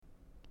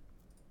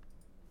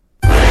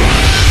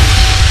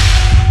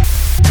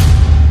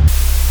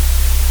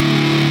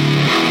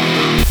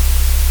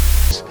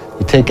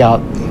take out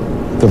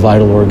the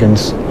vital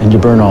organs and you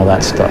burn all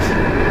that stuff.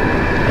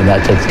 And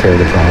that takes care of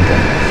the problem.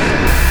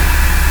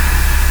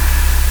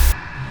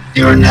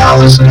 You are now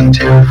listening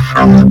to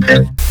From the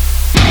Pit.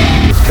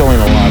 It's killing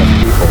a lot of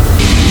people.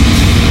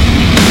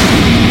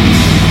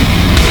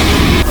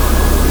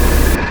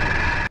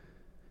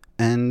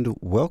 And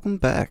welcome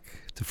back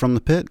to From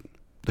the Pit,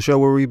 the show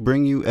where we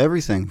bring you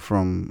everything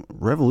from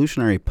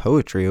revolutionary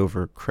poetry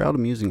over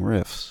crowd-amusing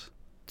riffs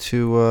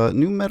to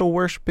new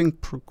metal-worshipping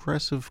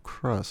progressive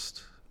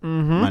crust.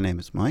 My name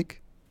is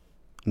Mike.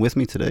 With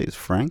me today is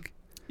Frank.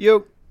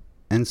 Yo.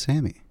 And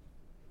Sammy.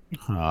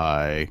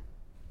 Hi.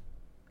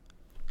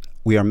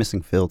 We are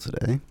missing Phil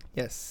today.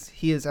 Yes,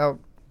 he is out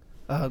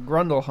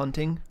grundle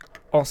hunting,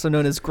 also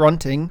known as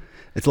grunting.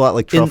 It's a lot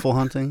like truffle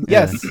hunting.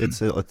 Yes. Yeah,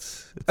 it's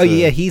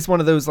yeah, he's one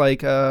of those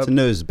like... it's a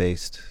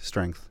nose-based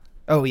strength.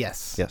 Oh,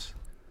 yes. Yes.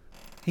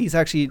 He's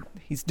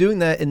doing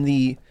that in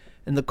the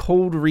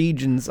cold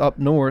regions up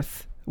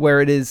north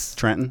where it is...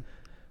 Trenton?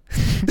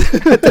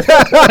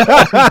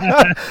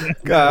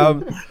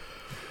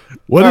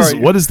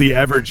 What is the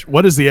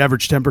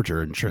average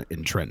temperature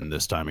in Trenton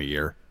this time of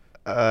year?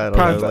 I don't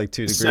know, like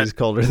 2 degrees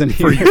colder than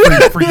for here.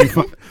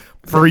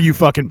 For you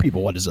fucking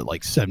people, what is it,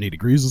 like 70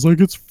 degrees? It's like,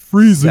 it's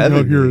freezing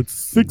out here. It's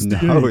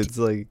 68. No, it's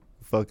like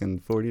fucking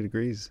 40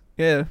 degrees.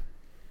 Yeah.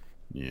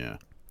 Yeah.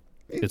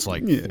 It's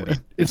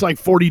like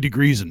 40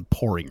 degrees and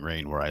pouring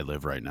rain where I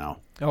live right now.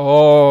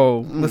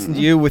 Oh, listen to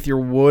you with your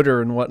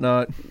water and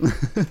whatnot.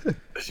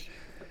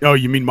 Oh,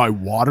 you mean my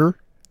water?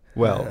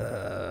 Well.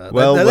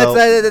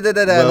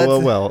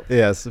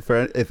 Yes. If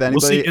anybody,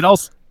 Well, see,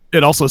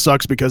 it also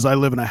sucks because I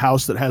live in a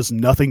house that has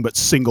nothing but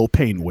single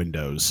pane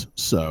windows,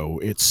 so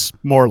it's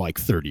more like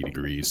 30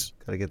 degrees.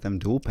 Gotta get them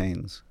dual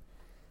panes.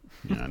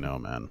 Yeah, I know,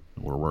 man.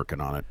 We're working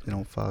on it. They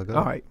don't fog up.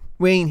 All right.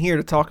 We ain't here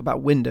to talk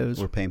about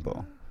windows. We're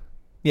paintball.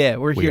 Yeah,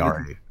 we're We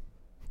here.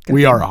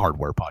 We are a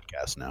hardware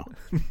podcast now.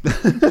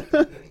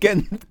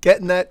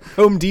 Getting that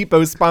Home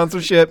Depot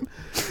sponsorship.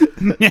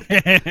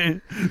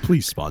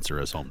 Please sponsor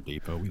us, Home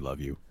Depot. We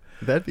love you.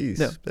 That'd be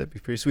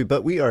pretty sweet.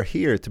 But we are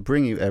here to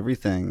bring you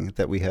everything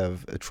that we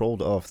have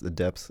trolled off the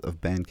depths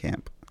of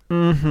Bandcamp.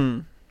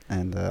 Mm-hmm.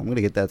 And I'm going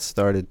to get that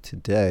started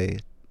today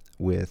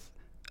with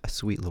a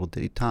sweet little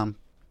ditty. Tom.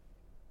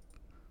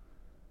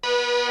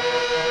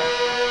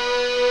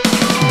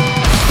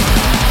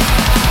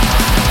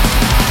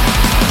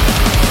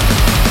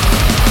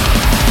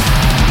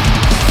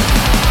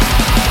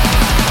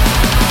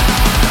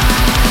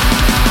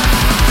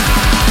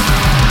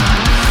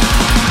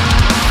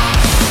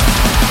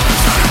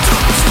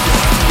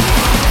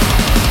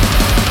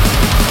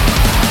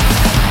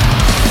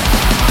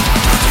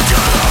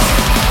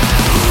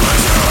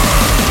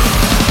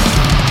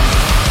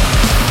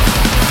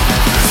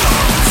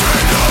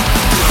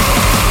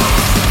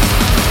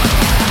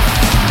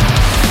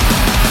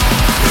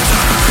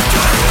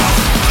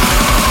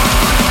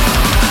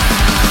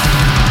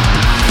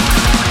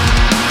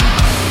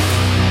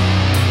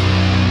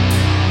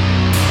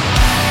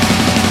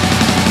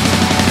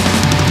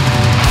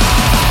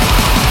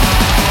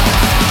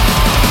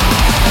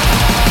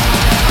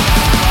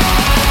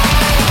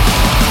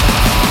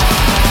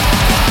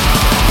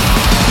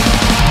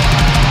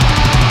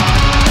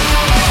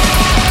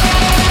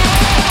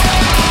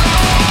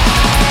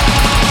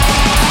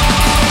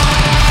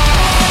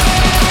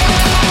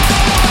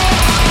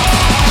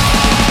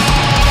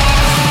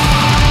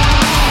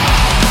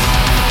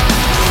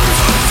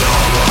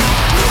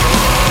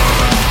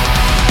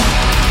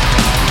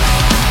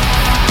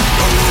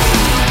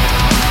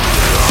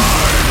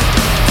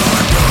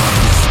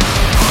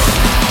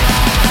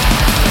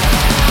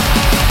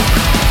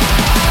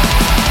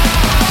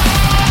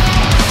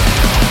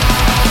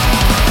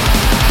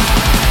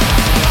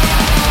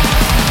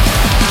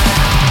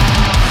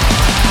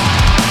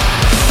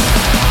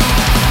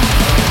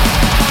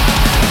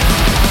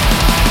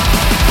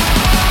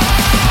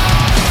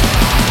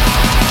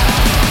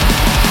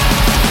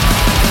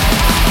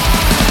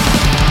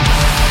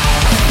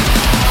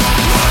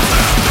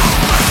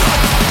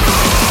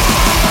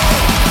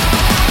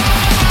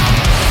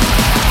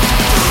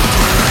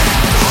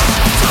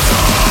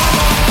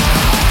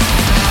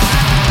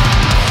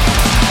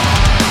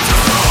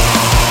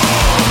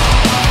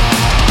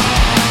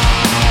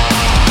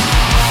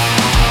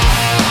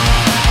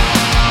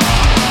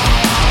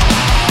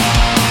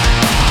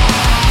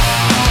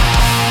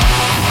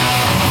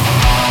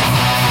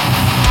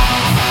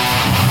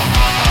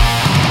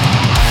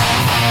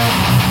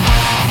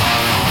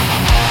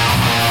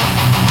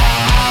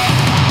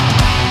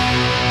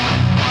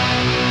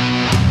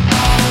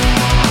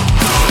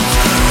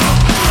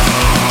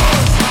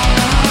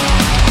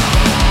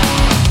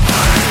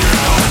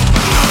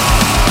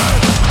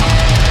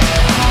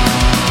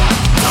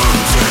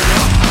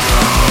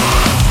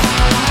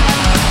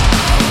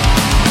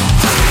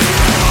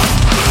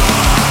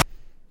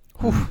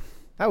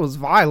 That was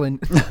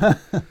violent.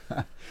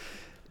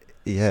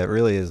 Yeah, it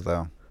really is,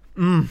 though.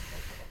 So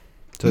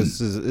this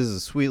is a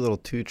sweet little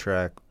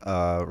 2-track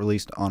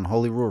released on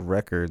Holy Roar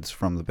Records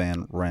from the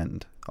band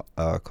Rend,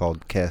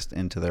 called Cast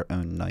Into Their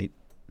Own Night.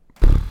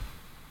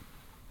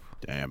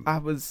 Damn.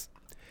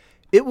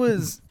 It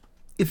was,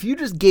 if you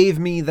just gave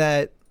me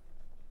that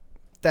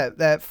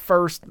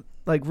first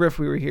like riff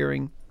we were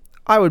hearing,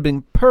 I would have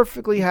been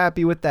perfectly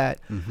happy with that.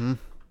 Mm-hmm.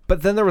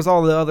 But then there was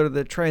all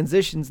the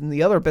transitions and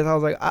the other bits. I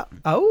was like,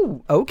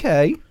 oh,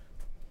 okay.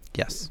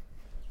 Yes.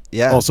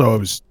 Yeah.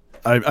 Also,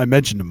 I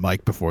mentioned to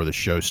Mike before the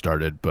show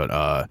started,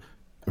 but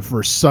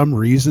for some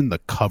reason, the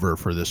cover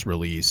for this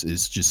release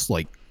is just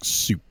like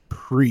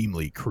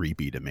supremely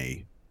creepy to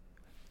me.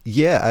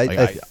 Yeah, I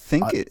Like,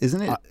 think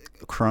isn't it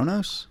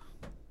Kronos?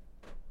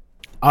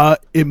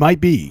 It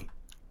might be,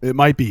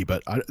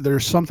 but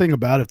there's something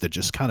about it that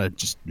just kind of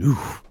ooh.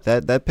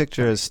 That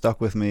picture has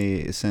stuck with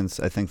me since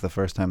I think the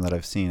first time that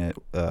I've seen it.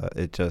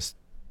 It just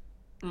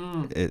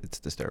it's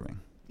disturbing.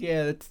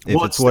 Yeah,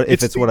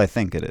 If it's what I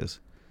think it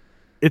is.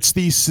 It's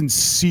the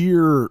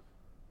sincere,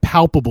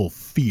 palpable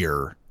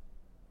fear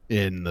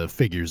in the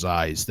figure's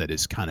eyes that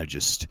is kind of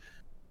just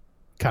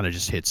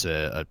hits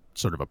a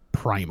sort of a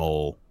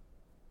primal.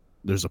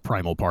 There's a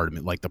primal part of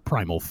it, like the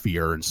primal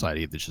fear inside of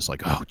you that's just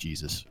like, oh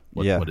Jesus,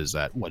 what is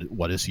that?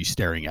 What is he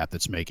staring at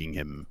that's making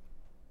him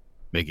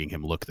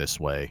look this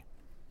way?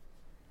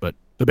 But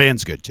the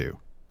band's good too.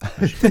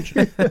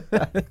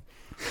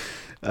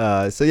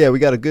 So yeah, we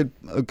got a good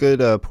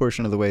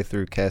portion of the way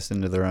through Cast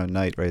Into Their Own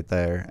Night right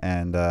there,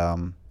 and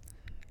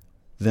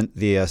then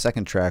the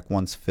second track,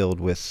 Once Filled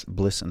with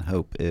Bliss and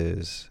Hope,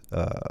 is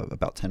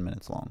about 10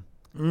 minutes long.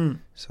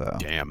 So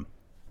Damn.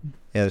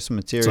 yeah, there's some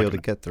material like to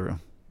get through.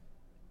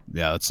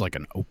 Yeah, that's like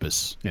an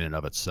opus in and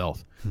of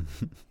itself.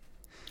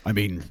 I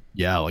mean,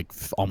 yeah, like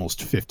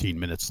almost 15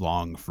 minutes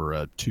long for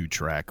a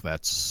 2-track.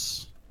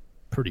 That's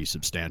pretty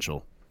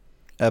substantial.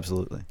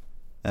 Absolutely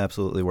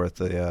worth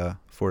the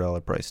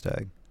 $4 price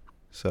tag.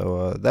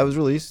 So that was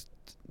released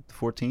the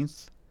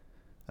 14th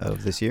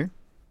of this year.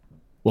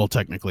 Well,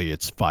 technically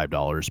it's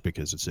 $5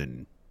 because it's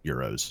in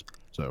euros.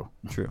 So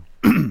True.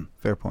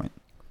 Fair point.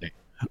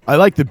 I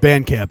like the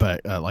Bandcamp.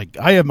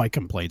 I have my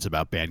complaints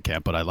about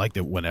Bandcamp, but I like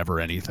that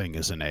whenever anything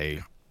is in a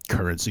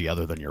currency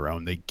other than your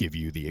own, they give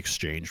you the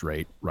exchange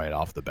rate right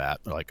off the bat.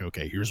 They're like,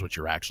 okay, here's what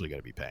you're actually going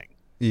to be paying.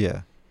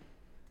 Yeah.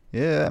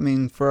 I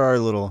mean, for our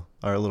little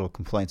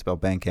complaints about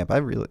Bandcamp, I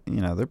really,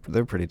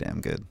 they're pretty damn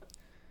good.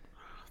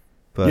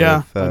 But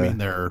yeah, I mean,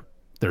 their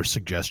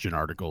suggestion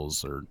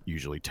articles are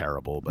usually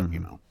terrible, but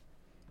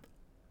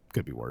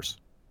could be worse.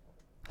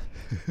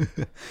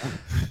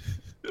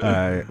 All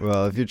right.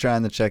 Well, if you're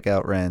trying to check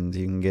out Rend,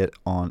 you can get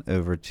on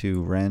over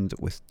to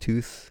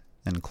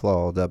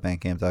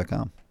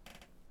rendwithtooth.bandcamp.com.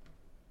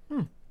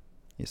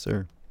 Yes,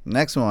 sir. The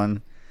next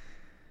one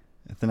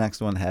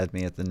had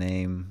me at the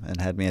name and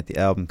had me at the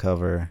album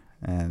cover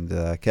and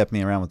kept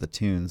me around with the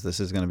tunes. This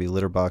is going to be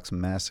Litterbox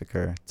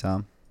Massacre.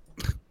 Tom?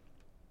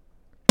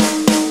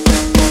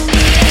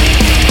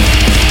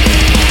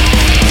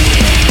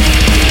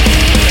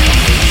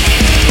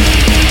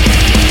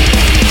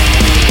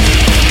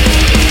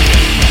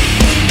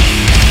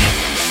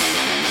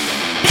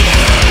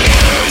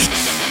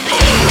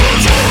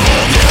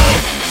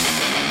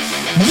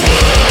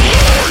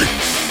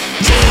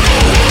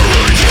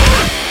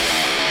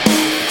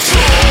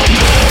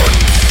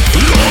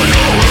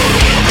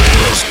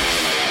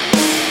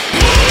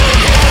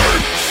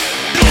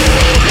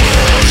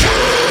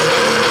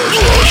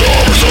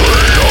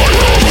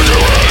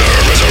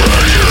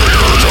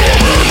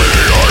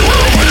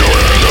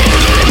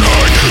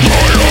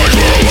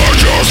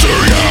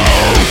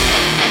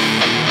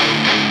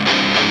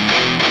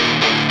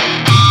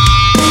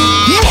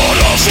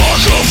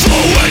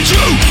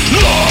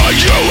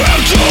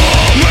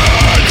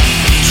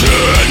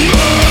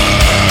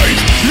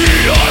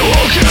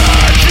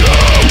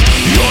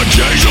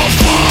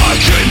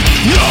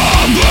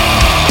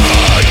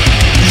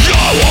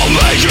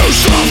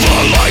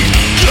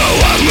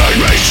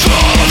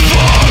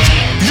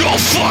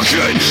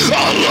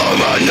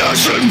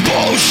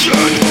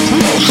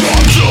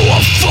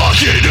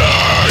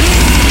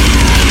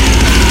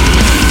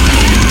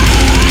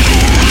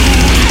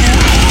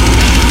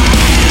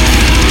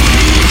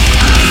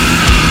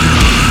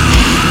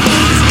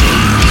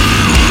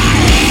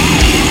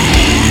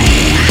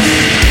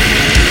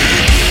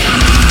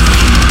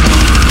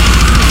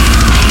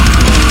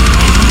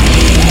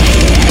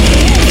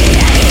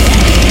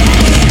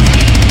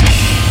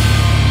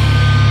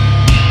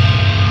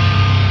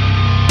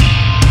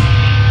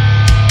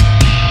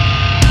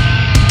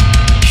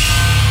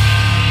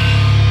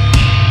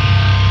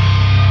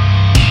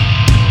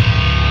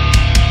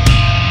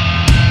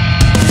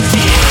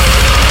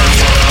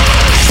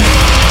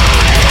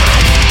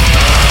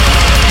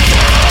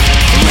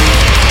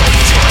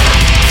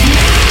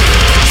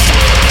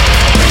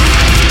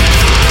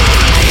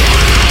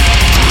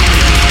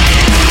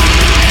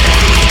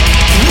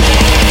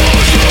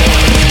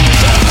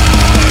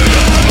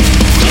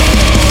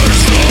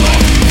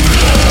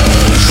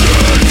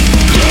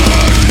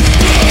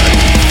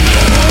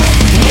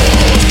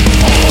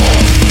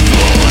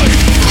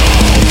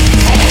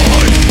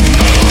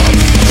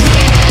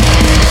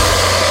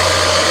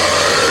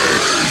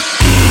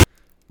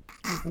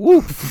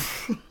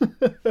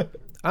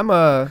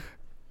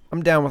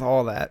 I'm down with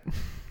all that.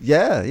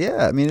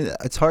 Yeah. I mean,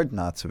 it's hard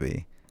not to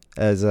be.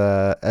 As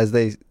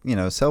they,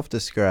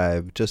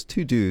 self-describe, just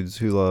two dudes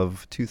who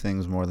love two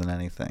things more than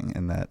anything,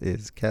 and that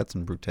is cats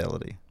and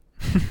brutality.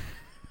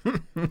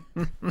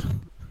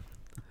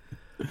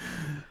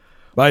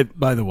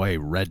 By the way,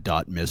 Red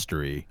Dot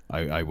Mystery,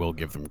 I will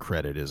give them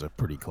credit, is a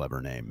pretty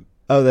clever name.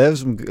 Oh, they have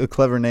some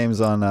clever names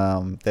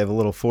on. They have a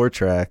little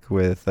 4-track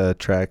with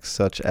tracks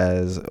such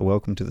as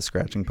 "Welcome to the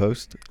Scratching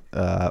Post,"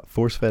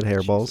 "Force-Fed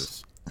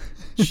Hairballs."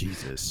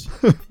 Jesus.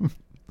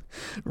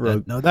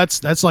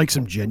 That's like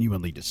some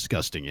genuinely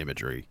disgusting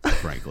imagery,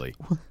 frankly.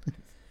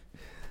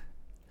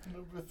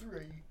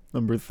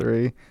 Number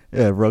 3,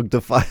 yeah, "Rug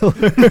Defiler."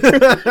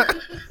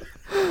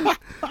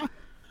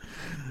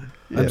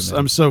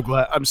 I'm so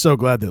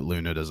glad that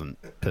Luna doesn't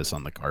piss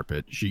on the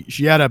carpet.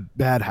 She had a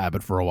bad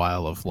habit for a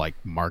while of like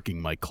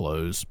marking my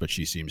clothes, but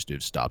she seems to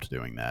have stopped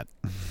doing that.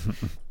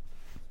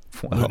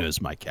 Well,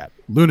 Luna's my cat.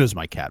 Luna's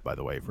my cat, by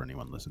the way, for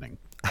anyone listening.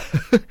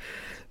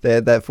 they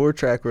had that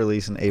 4-track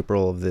release in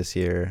April of this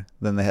year.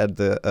 Then they had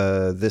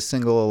the this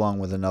single along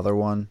with another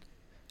one,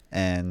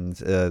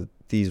 and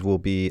these will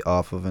be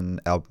off of an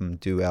album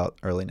due out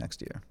early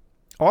next year.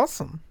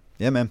 Awesome.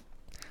 Yeah, man.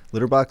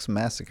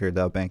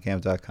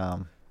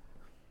 Litterboxmassacre.bandcamp.com.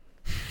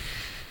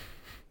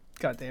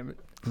 God damn it.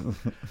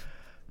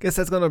 Guess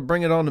that's going to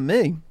bring it on to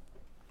me.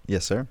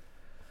 Yes, sir.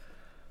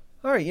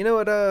 All right, you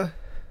know what?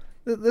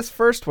 This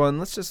first one,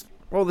 let's just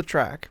roll the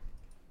track.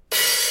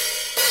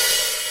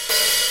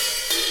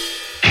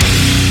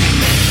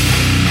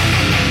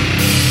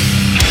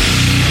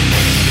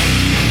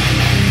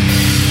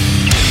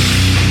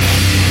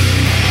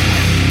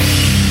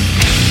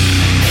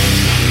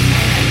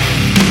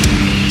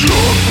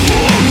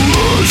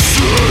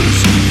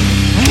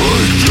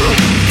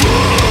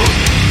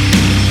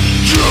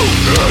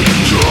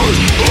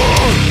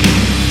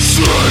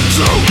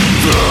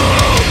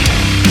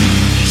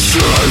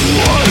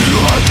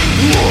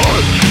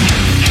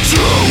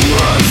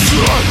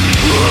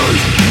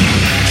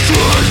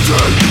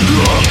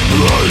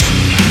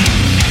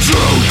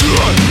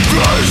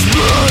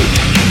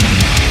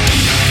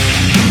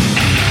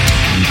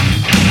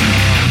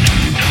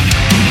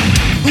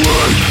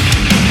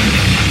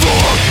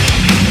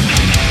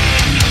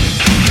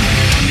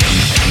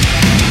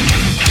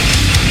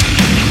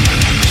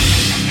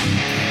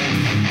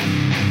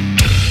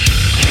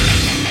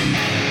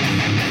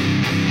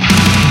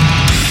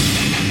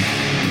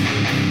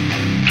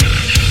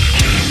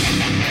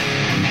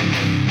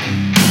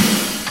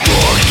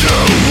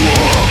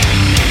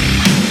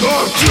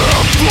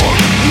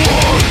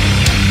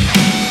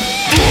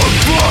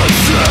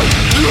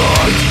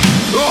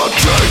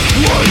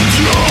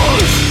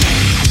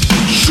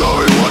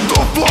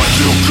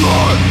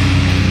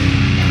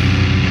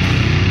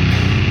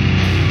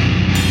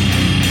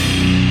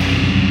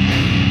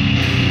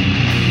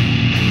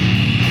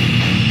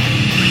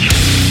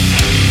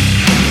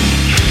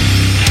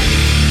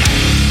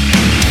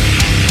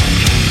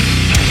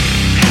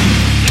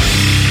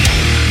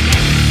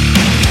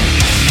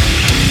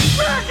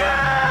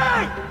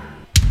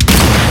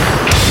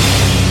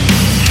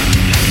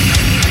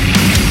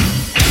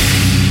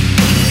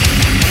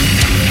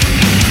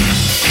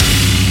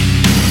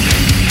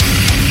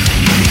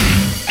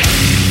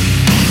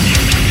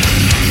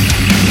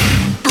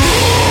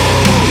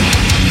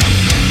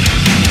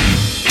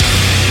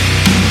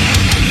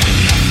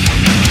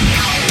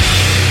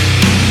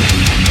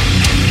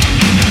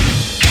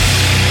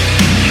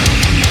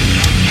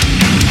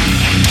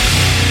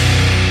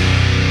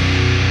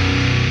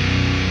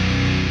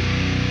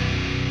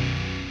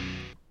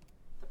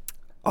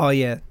 Oh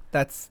yeah,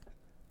 that's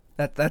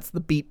the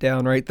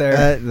beatdown right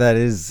there. That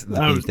is the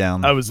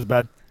beatdown. I was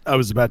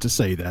about to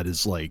say that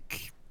is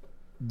like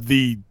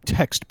the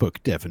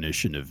textbook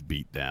definition of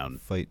beatdown.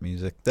 Fight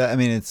music.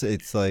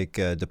 It's like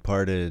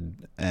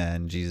Departed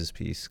and Jesus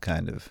Piece,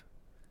 kind of.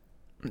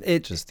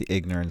 It's just the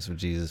ignorance of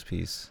Jesus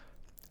Piece.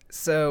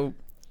 So,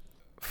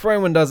 for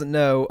anyone who doesn't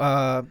know,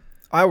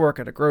 I work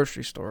at a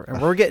grocery store,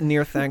 and we're getting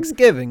near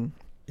Thanksgiving.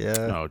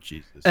 Yeah. Oh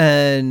Jesus.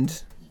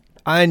 And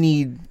I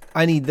need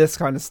this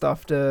kind of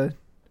stuff to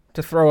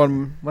throw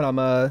on when I'm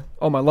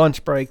on my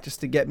lunch break,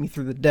 just to get me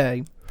through the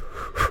day.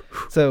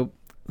 So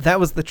that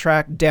was the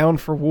track "Down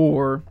for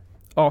War"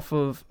 off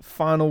of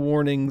Final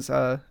Warning's.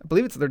 I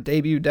believe it's their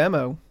debut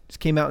demo. Just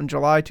came out in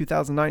July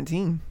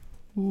 2019.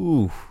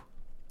 Ooh.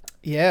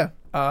 Yeah.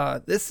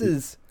 This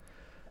is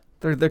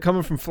they're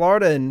coming from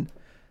Florida, and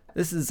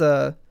this is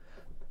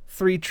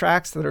 3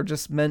 tracks that are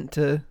just meant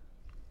to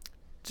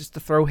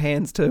throw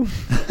hands to.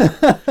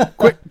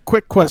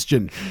 Quick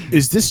question.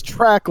 Is this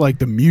track like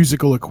the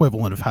musical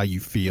equivalent of how you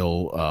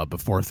feel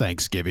before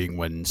Thanksgiving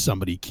when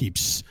somebody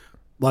keeps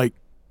like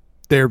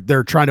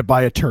they're trying to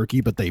buy a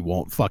turkey but they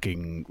won't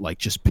fucking like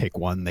just pick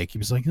one. They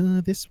keep like,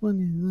 this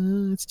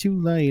one it's too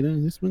light.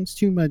 This one's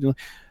too much.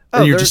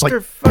 And you're just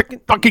like,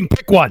 fucking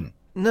pick one.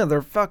 No,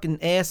 they're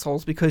fucking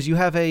assholes because you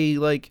have a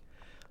like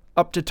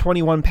up to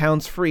 21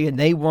 pounds free and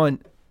they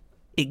want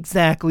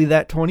exactly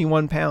that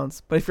 21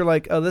 pounds. But if you're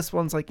like, oh, this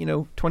one's like,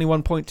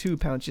 21.2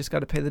 pounds, you just got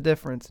to pay the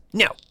difference.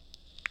 No,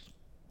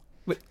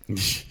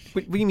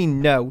 What do you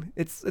mean no?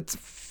 It's a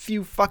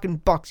few fucking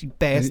bucks, you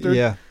bastard.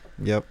 Yeah.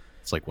 Yep.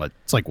 It's like what?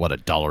 It's like what,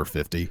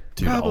 $1.50,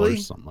 Probably. $2,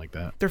 something like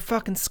that. They're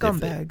fucking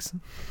scumbags.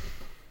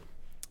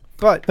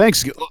 But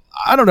Thanks.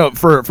 I don't know,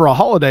 for a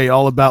holiday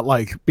all about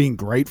like being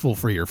grateful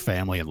for your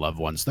family and loved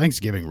ones.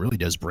 Thanksgiving really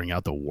does bring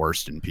out the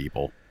worst in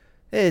people.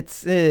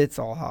 it's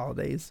all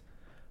holidays.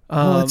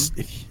 Well,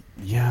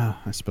 yeah,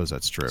 I suppose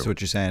that's true. So what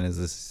you're saying is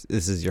this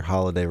is your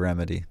holiday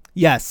remedy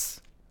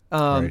Yes.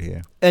 right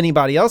here.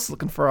 Anybody else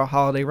looking for a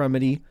holiday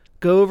remedy,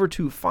 go over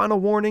to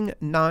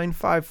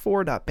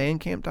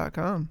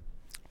finalwarning954.bandcamp.com.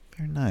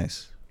 Very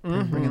nice.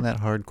 Bringing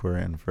that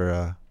hardcore in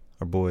for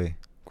our boy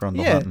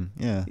Grundle Yeah. Hutton.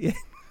 Yeah.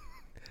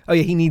 Oh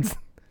yeah, he needs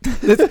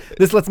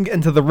this lets him get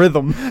into the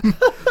rhythm.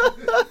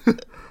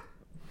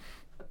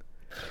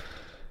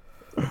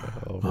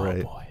 All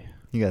right. boy.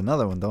 You got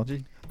another one, don't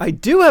you? I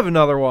do have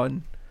another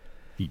one.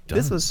 He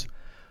does. This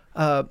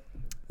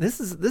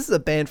is a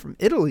band from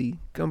Italy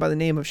going by the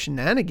name of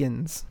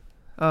Shenanigans.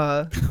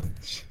 Oh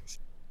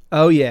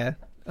yeah.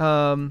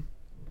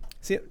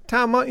 See,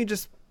 Tom, why don't you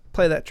just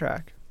play that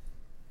track?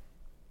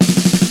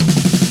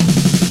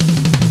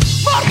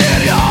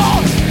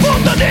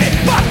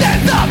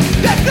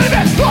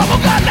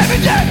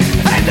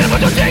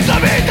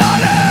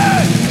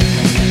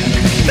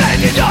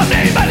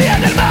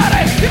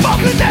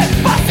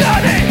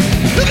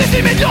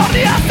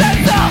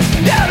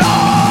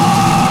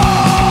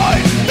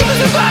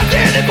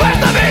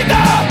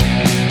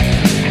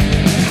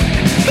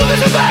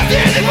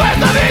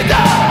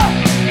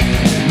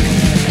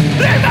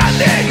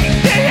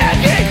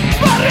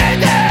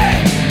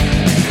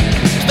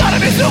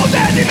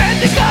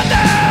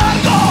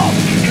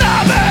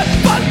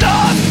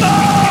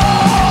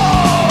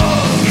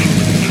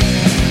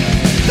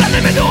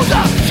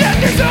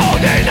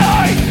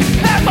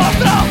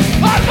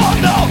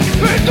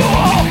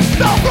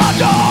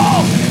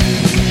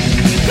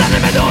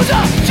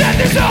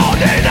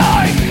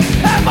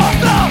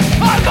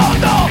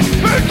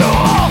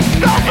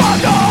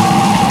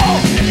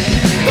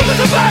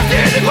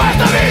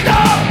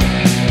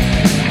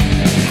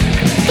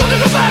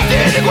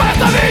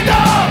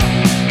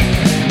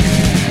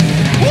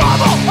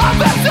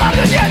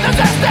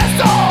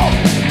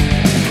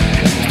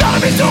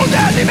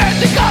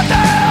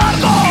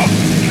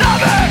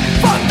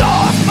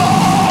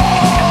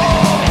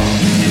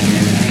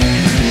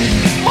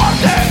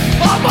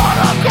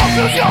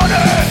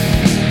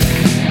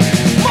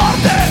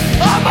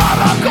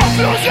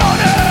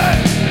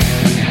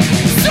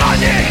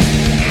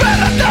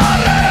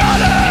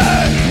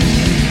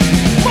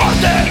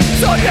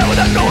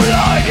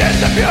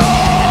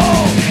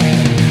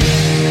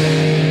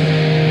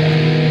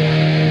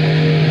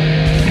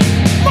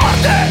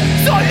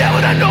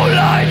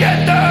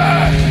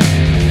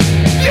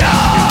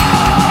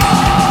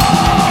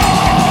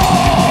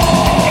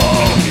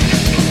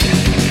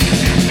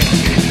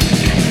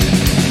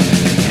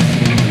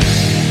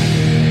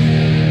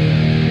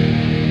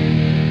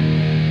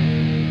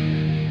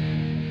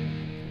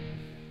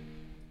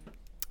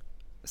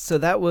 So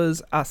that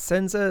was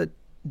Assenza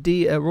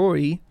di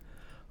Errori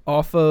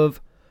off of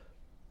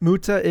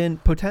Muta in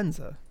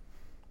Potenza.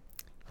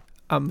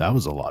 That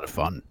was a lot of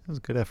fun. That was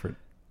a good effort.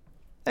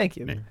 Thank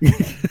you. That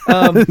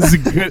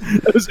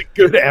was a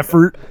good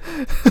effort.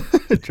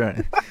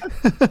 Trying.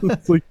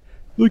 It's like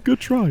good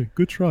try.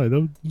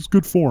 That was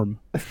good form.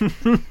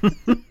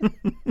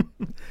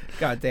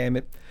 God damn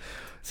it.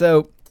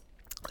 So,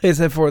 like I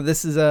said before,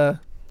 this is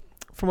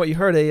from what you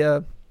heard,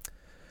 a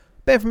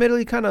band from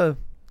Italy kind of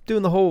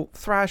doing the whole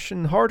thrash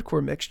and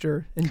hardcore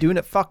mixture and doing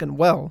it fucking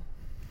well.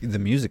 The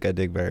music I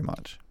dig very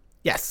much.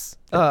 Yes.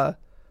 Little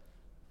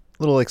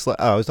like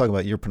I was talking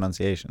about your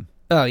pronunciation.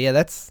 Oh yeah,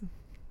 that's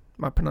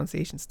my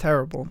pronunciation's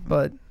terrible,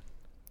 but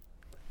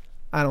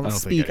I don't think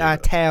speak I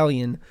either.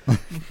 Italian.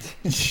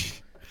 You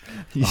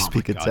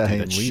speak my God, Italian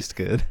dude, that least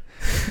good.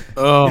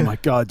 Oh my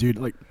God, dude!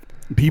 Like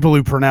people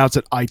who pronounce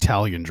it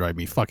Italian drive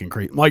me fucking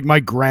crazy. Like my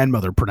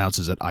grandmother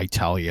pronounces it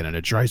Italian, and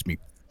it drives me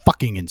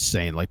fucking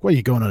insane. Like, what, are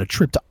you going on a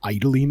trip to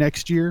Italy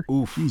next year?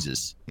 Oof.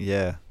 Jesus.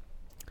 Yeah.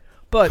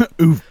 But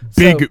Oof.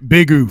 Big oof.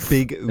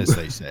 Big oof. As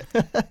they say.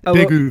 Oh,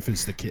 Big well, oof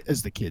as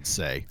the kids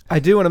say. I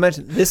do want to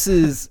mention this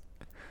is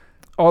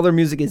all their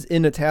music is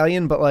in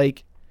Italian, but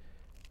like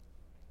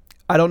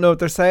I don't know what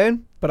they're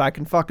saying, but I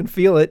can fucking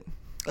feel it.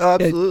 Oh,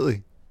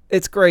 absolutely.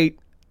 It's great.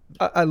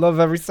 I love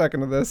every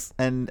second of this.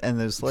 And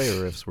those Slayer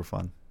riffs were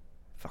fun.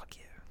 Fuck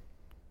yeah.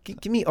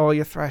 Give me all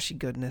your thrashy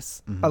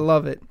goodness. I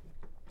love it.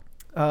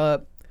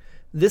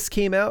 This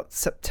came out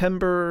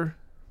September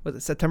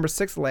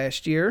 6th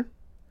last year.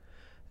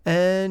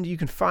 And you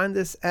can find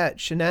this at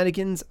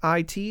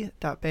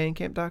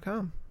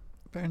shenanigansit.bandcamp.com.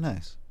 Very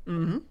nice.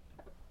 Mm-hmm.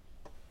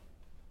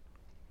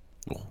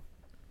 Cool.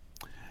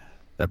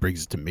 That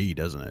brings it to me,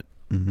 doesn't it?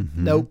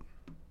 Mm-hmm. Nope.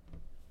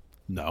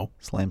 No.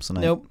 Slam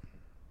Sonite. Nope.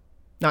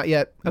 Not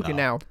yet. Okay,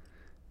 No.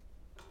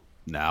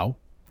 now.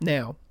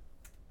 Now.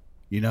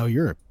 You know,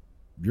 you're a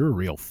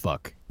real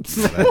fuck.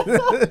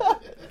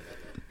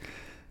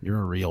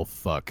 You're a real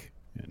fuck.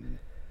 And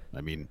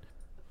I mean,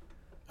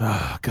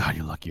 Oh, God,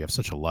 you're lucky. You have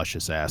such a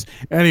luscious ass.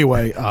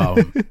 Anyway,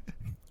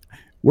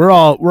 we're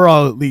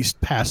all at least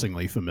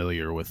passingly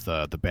familiar with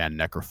the band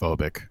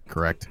Necrophobic,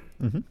 correct?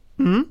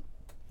 Hmm?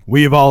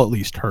 We have all at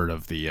least heard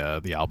of the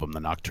album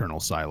The Nocturnal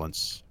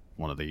Silence,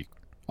 one of the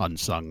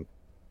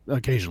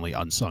occasionally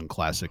unsung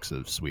classics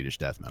of Swedish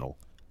death metal.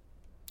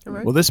 All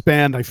right. Well, this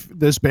band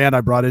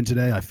I brought in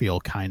today, I feel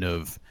kind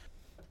of,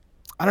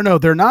 I don't know,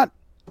 they're not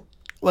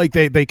like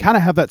they kind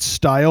of have that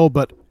style,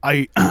 but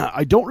I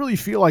don't really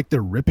feel like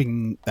they're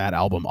ripping that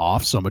album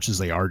off so much as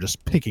they are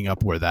just picking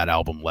up where that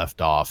album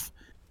left off.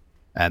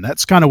 And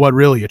that's kind of what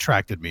really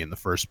attracted me in the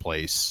first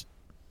place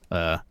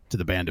to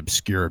the band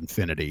Obscure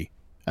Infinity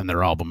and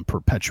their album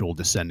Perpetual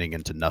Descending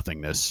into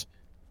Nothingness.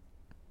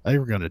 I think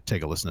we're going to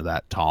take a listen to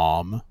that,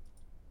 Tom.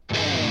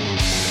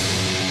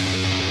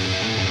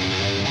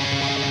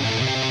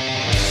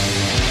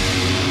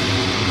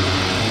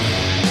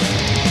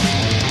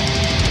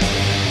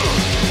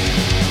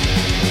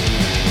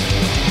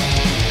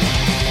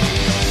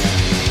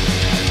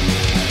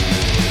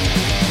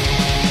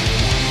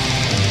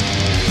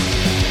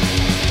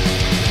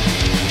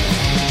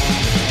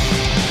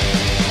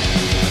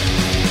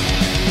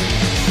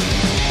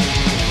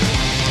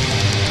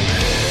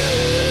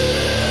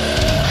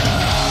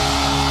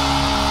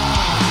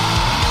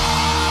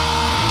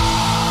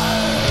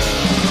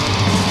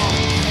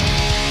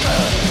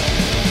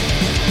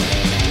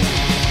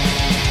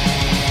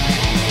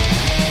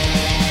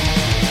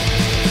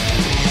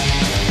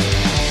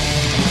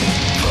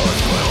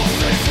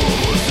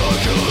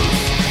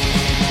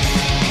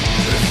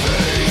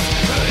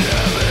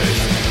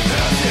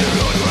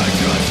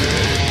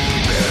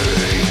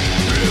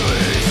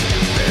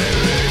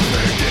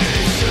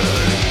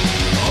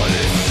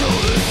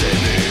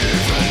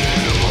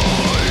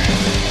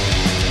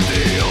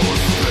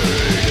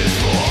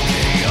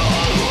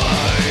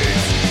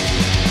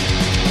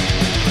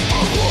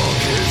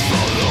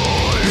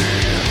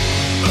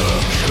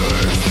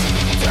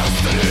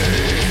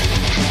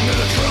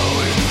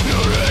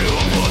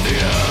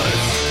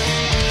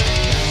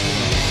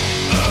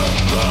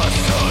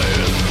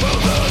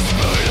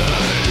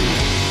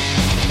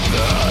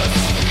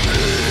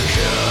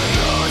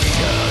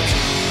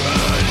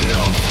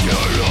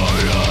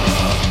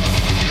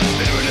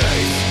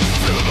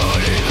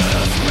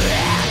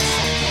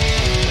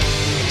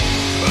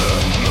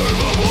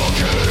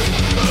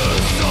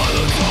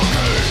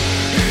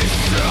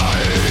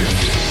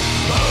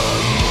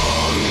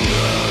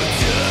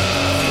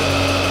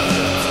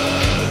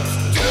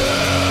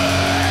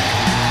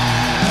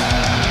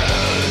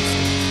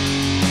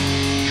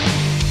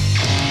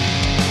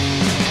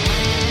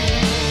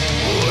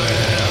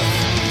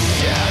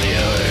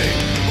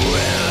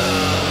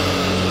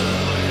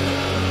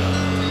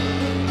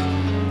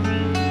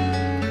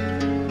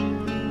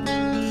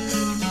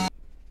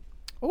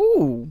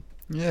 Ooh.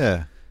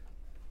 Yeah.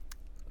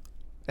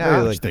 Yeah. Very,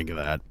 What like, you think of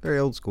that? very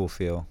old school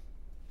feel.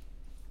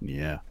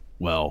 Yeah.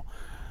 Well,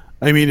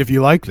 I mean, if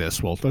you like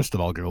this, well, first of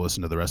all, go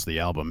listen to the rest of the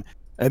album,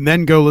 and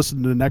then go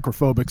listen to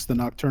Necrophobic's The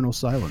Nocturnal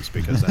Silence,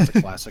 because that's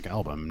a classic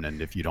album,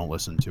 and if you don't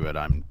listen to it,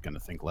 I'm going to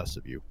think less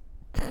of you.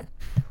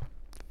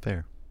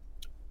 Fair.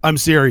 I'm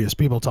serious.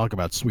 People talk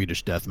about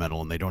Swedish death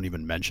metal, and they don't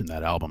even mention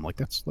that album. Like,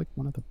 that's like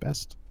one of the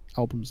best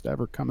albums to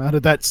ever come out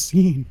of that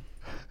scene.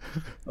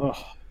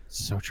 Oh,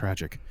 so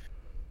tragic.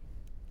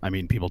 I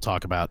mean, people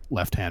talk about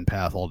Left Hand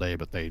Path all day,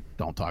 but they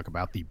don't talk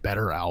about the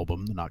better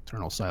album, The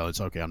Nocturnal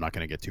Silence. Okay, I'm not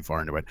going to get too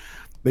far into it.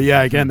 But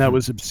yeah, again, that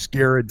was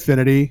Obscure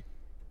Infinity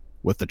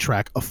with the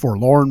track A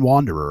Forlorn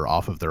Wanderer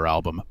off of their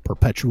album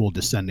Perpetual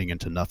Descending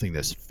into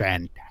Nothingness.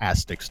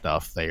 Fantastic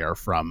stuff. They are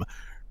from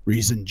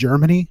Riesen,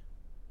 Germany.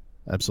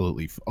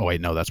 Absolutely. Oh, wait,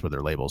 no, that's where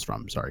their label's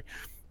from. Sorry.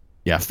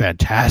 Yeah,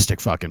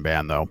 fantastic fucking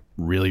band, though.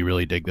 Really,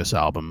 really dig this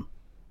album.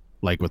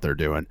 Like what they're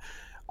doing.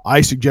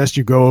 I suggest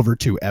you go over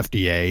to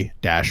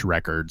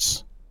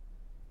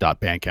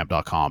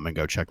fda-records.bandcamp.com and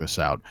go check this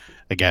out.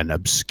 Again,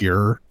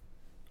 Obscure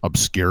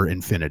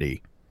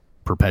Infinity,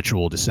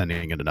 Perpetual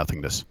Descending into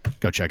Nothingness.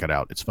 Go check it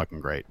out. It's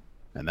fucking great.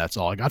 And that's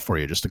all I got for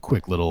you. Just a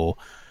quick little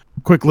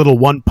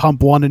one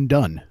pump, one and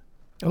done.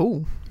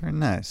 Oh. Very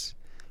nice.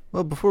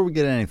 Well, before we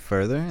get any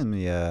further, let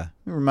me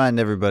remind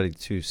everybody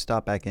to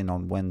stop back in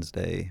on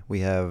Wednesday.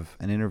 We have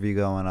an interview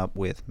going up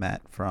with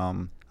Matt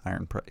from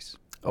Iron Price.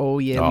 Oh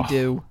yeah, Oh. we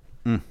do.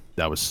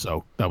 That was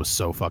so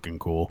fucking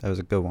cool. That was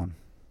a good one.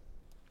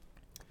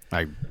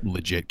 I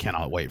legit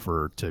cannot wait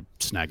to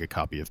snag a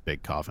copy of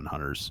Big Coffin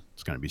Hunters.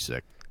 It's gonna be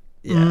sick.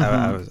 Yeah,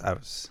 Mhm. I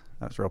was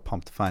real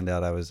pumped to find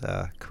out I was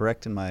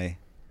correct in my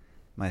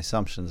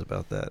assumptions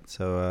about that.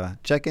 So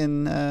check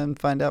in and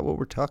find out what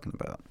we're talking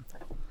about.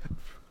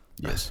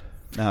 Yes.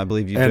 Now I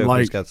believe you And, Joker's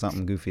like- got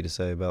something goofy to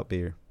say about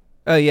beer.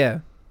 Oh yeah.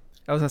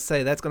 I was gonna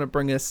say that's gonna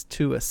bring us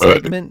to a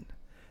segment,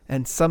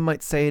 and some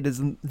might say it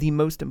is the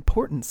most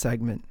important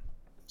segment.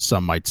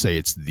 Some might say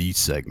it's the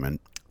segment.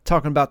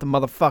 Talking about the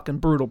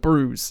motherfucking Brutal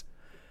Brews.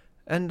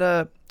 And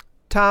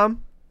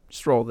Tom,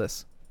 just roll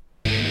this.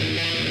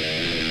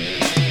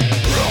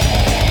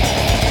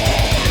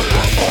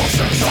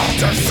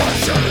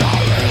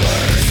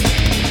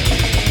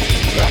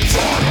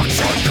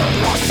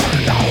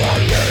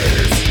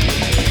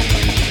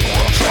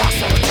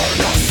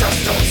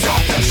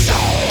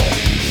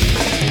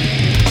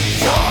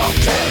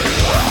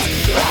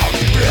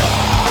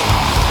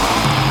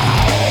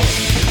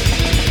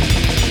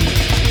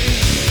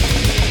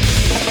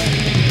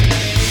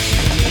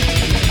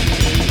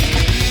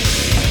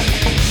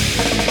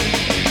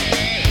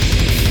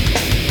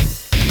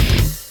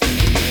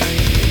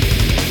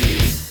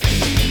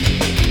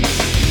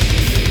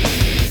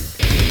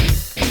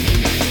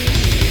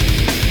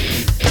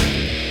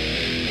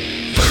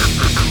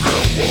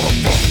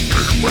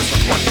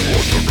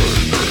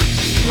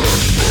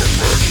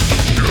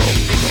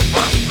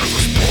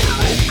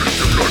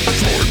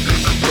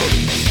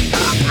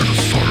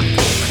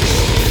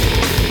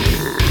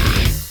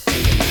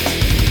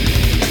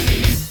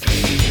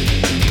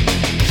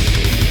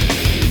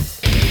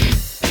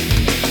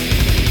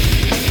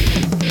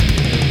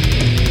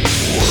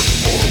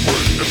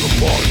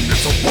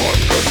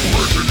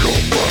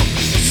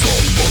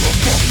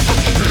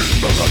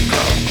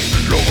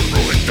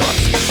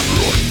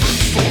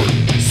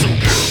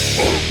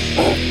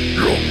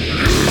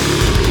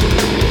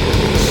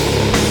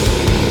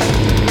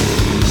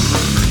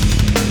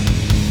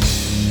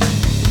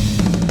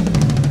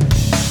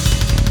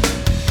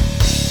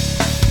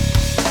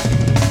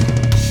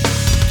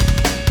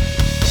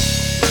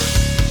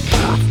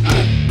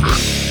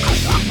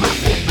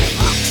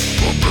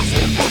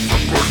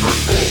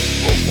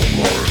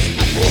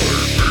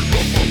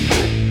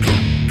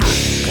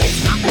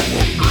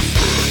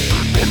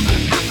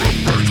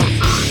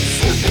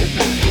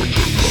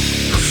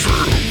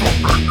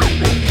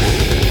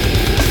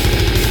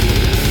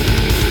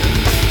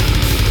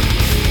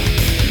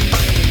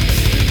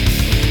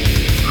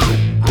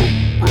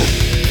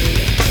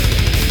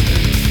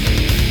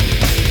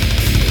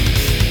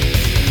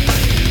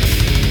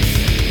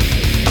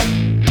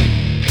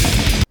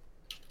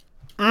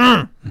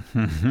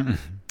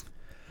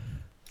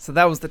 So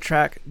that was the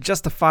track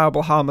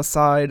Justifiable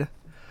Homicide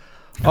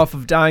off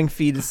of Dying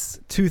Fetus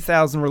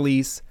 2000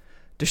 release,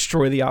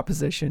 Destroy the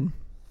Opposition.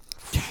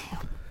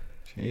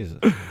 Jesus.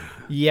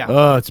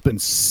 Yeah. It's been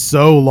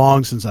so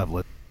long since I've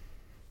listened.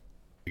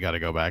 You got to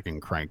go back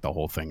and crank the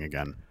whole thing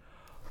again.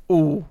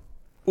 Ooh,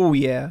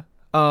 yeah.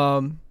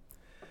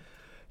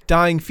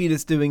 Dying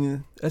Fetus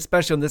doing,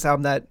 especially on this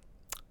album,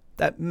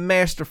 that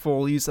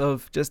masterful use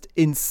of just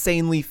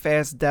insanely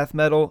fast death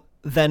metal,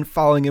 then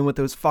following in with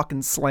those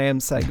fucking slam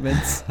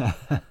segments.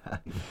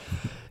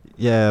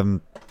 Yeah,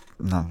 I'm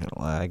not gonna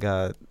lie. I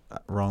got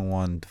Wrong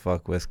One to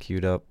Fuck With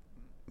queued up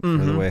for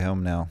the way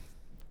home now.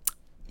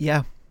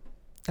 Yeah,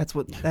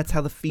 that's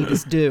how the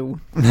fetus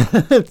do.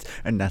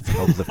 And that's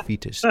how the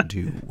fetus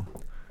do.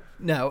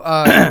 No,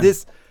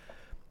 this,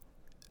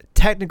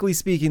 technically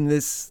speaking,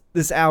 this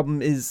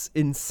album is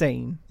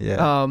insane.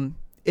 Yeah.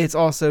 It's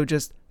also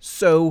just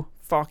so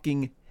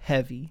fucking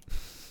heavy.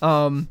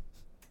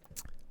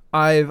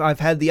 I've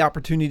had the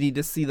opportunity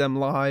to see them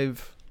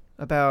live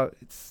about,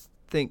 I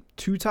think,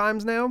 2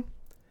 times now,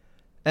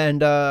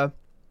 and let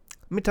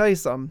me tell you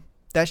something.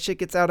 That shit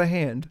gets out of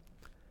hand.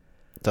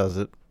 Does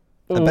it?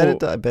 Oh.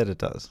 I bet it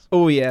does.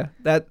 Oh yeah,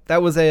 that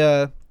was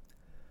a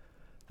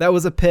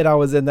pit I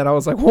was in that I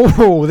was like,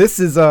 whoa, this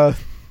is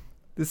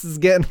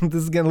getting a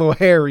little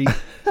hairy.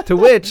 To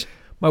which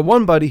my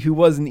one buddy, who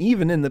wasn't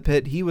even in the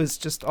pit, he was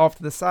just off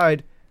to the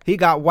side. He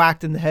got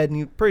whacked in the head, and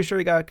he's pretty sure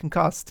he got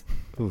concussed.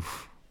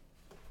 Oof.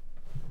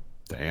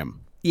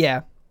 Damn.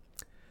 Yeah.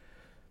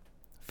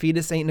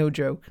 Fetus ain't no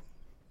joke.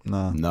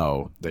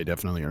 No, they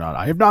definitely are not.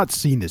 I have not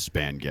seen this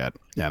band yet,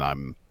 and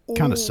I'm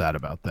kind of sad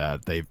about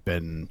that.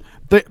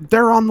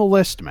 They're on the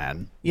list,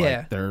 man.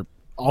 Yeah. Like,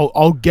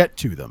 I'll get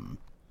to them.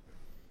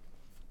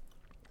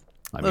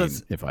 I mean,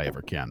 Let's- if I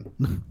ever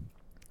can.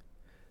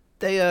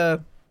 They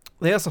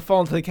also fall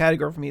into the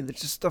category for me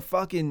that's just a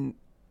fucking,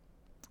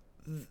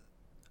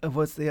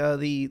 what's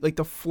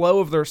the flow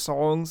of their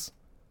songs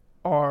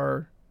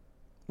are,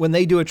 when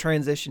they do a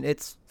transition,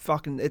 it's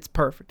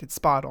perfect. It's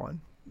spot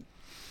on.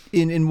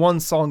 In one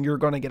song, you're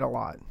going to get a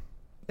lot,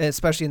 and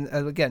especially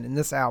in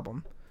this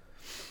album.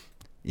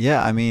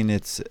 Yeah, I mean,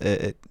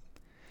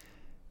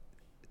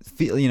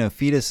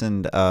 Fetus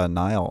and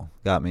Nile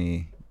got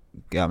me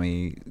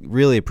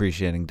really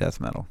appreciating death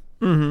metal.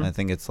 Mm-hmm. I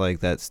think it's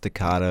like that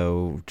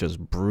staccato, just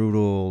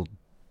brutal,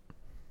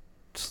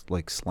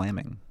 like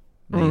slamming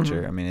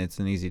nature. I mean, it's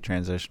an easy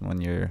transition when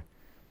you're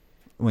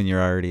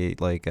already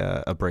like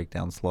a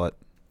breakdown slut.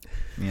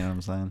 You know what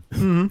I'm saying?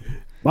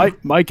 Mm-hmm.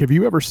 Mike, have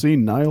you ever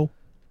seen Nile?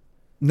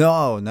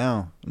 No.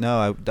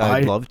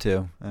 I'd love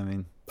to. I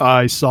mean,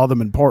 I saw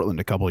them in Portland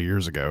a couple of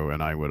years ago,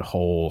 and I would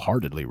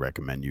wholeheartedly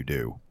recommend you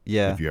do.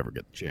 yeah, If you ever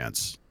get the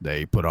chance.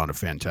 They put on a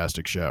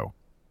fantastic show.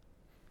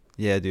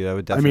 yeah, dude, I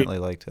would definitely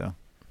like to.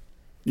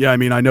 Yeah, I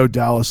mean, I know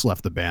Dallas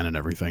left the band and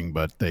everything,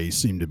 but they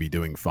seem to be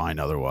doing fine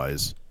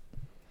otherwise.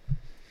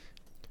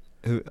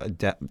 Who?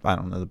 I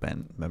don't know the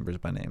band members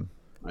by name.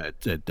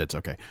 That's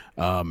okay.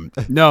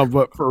 No,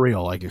 but for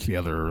real, like if you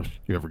ever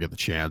get the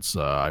chance,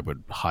 I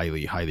would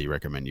highly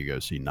recommend you go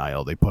see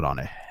Nile. They put on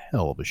a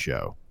hell of a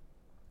show.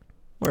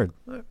 Word.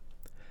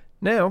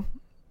 Now,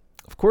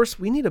 of course,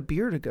 we need a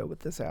beer to go with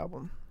this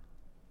album.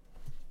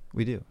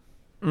 We do.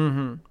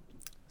 Mm-hmm.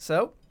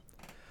 So,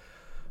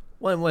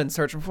 when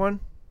searching for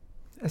one,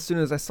 as soon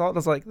as I saw it, I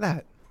was like,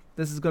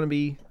 this is going to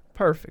be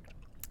perfect.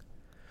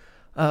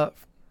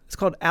 It's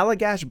called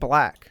Allagash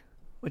Black,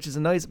 which is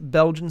a nice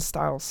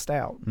Belgian-style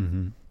stout.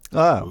 Mm-hmm.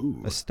 Oh,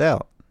 Ooh. a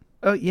stout.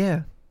 Oh,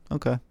 yeah.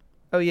 Okay.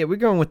 Oh, yeah, we're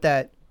going with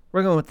that.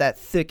 We're going with that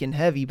thick and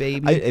heavy,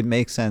 baby. It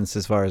makes sense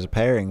as far as a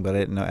pairing, but I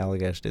didn't know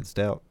Allagash did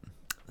stout.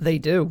 They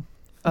do.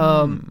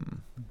 Let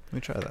me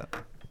try that.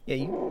 Yeah,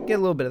 you get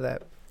a little bit of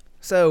that.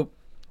 So,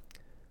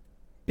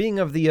 being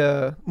of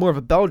the more of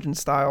a Belgian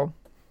style,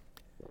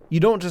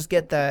 you don't just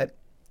get that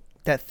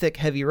thick,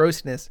 heavy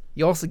roastiness.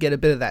 You also get a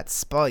bit of that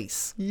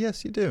spice.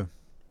 Yes, you do.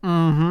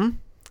 Mm-hmm.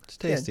 It's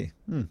tasty.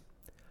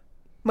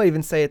 Might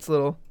even say it's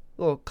a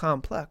little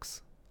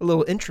complex, a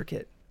little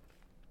intricate.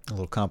 A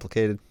little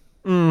complicated.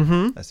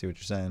 Mm-hmm. I see what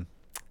you're saying.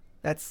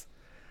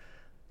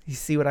 You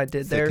see what I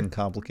did Thick there? and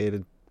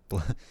complicated.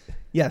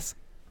 Yes.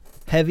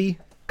 Heavy,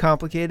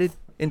 complicated,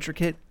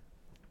 intricate,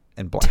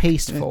 And black.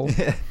 tasteful.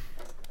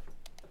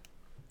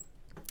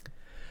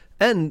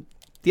 And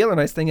the other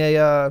nice thing,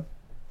 it's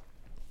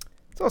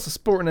also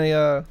sporting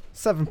a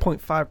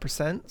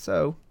 7.5%,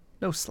 so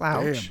no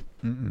slouch.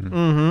 Mm-mm.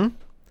 Mm-hmm.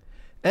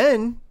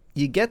 And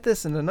you get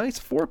this in a nice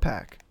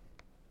 4-pack.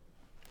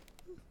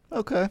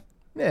 Okay.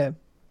 Yeah.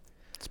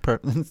 It's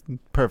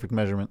perfect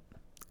measurement.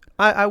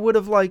 I would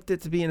have liked it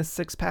to be in a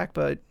 6-pack,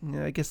 but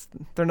I guess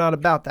they're not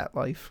about that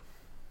life.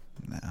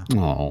 No.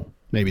 Oh,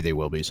 maybe they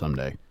will be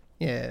someday.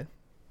 Yeah.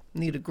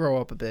 Need to grow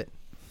up a bit.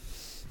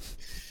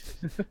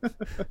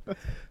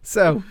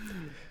 So,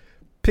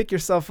 pick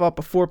yourself up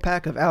a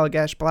 4-pack of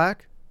Allagash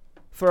Black,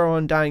 throw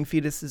on Dying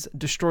Fetus's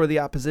Destroy the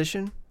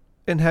Opposition,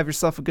 and have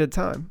yourself a good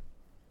time.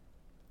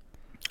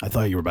 I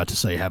thought you were about to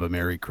say have a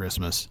Merry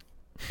Christmas.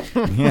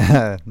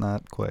 Yeah,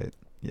 not quite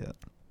yet.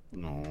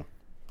 No.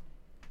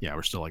 Yeah,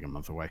 we're still like a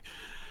month away.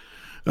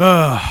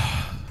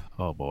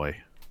 Oh boy.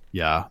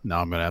 Yeah,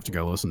 now I'm gonna have to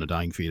go listen to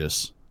Dying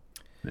Fetus.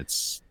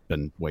 It's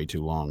been way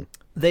too long.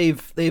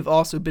 They've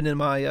also been in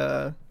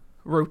my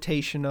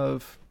rotation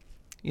of,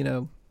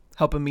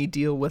 helping me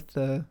deal with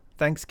the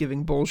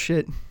Thanksgiving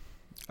bullshit.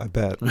 I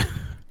bet.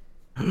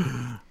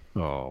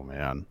 Oh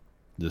man,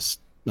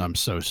 I'm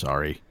so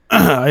sorry.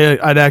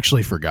 I'd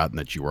actually forgotten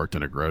that you worked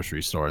in a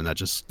grocery store, and that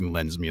just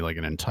lends me like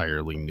an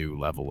entirely new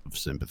level of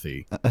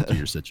sympathy to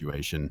your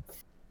situation.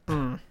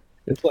 Mm.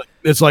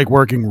 It's like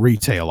working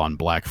retail on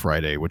Black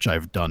Friday, which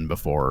I've done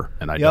before,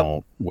 and I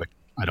Yep.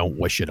 don't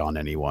wish it on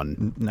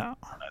anyone. No.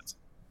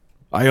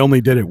 I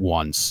only did it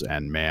once,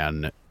 and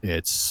man,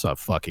 it's a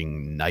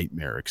fucking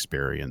nightmare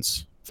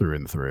experience through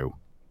and through.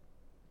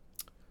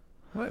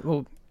 All right,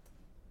 well,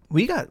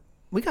 we got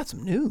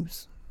some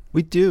news.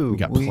 We do. We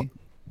got Go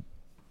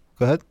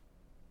ahead.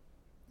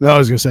 No, I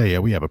was gonna say, yeah,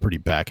 we have a pretty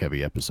back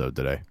heavy episode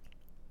today.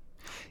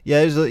 Yeah,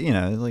 there's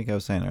like I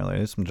was saying earlier,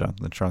 there's some junk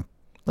in the trunk.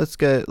 Let's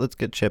get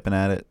chipping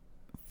at it.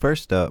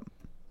 First up,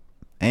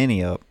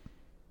 Annie up.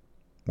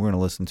 We're gonna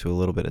listen to a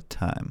little bit of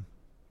Time.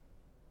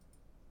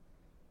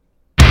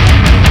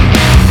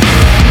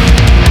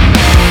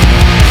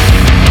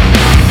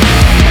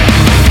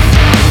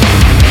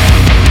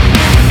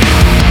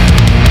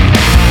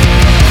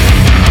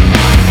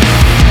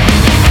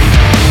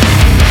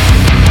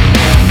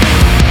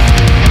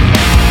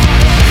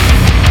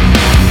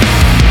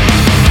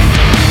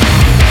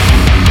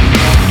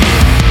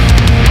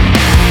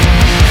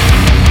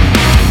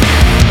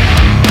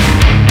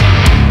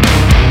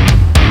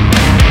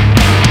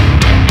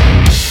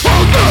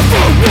 Hold up!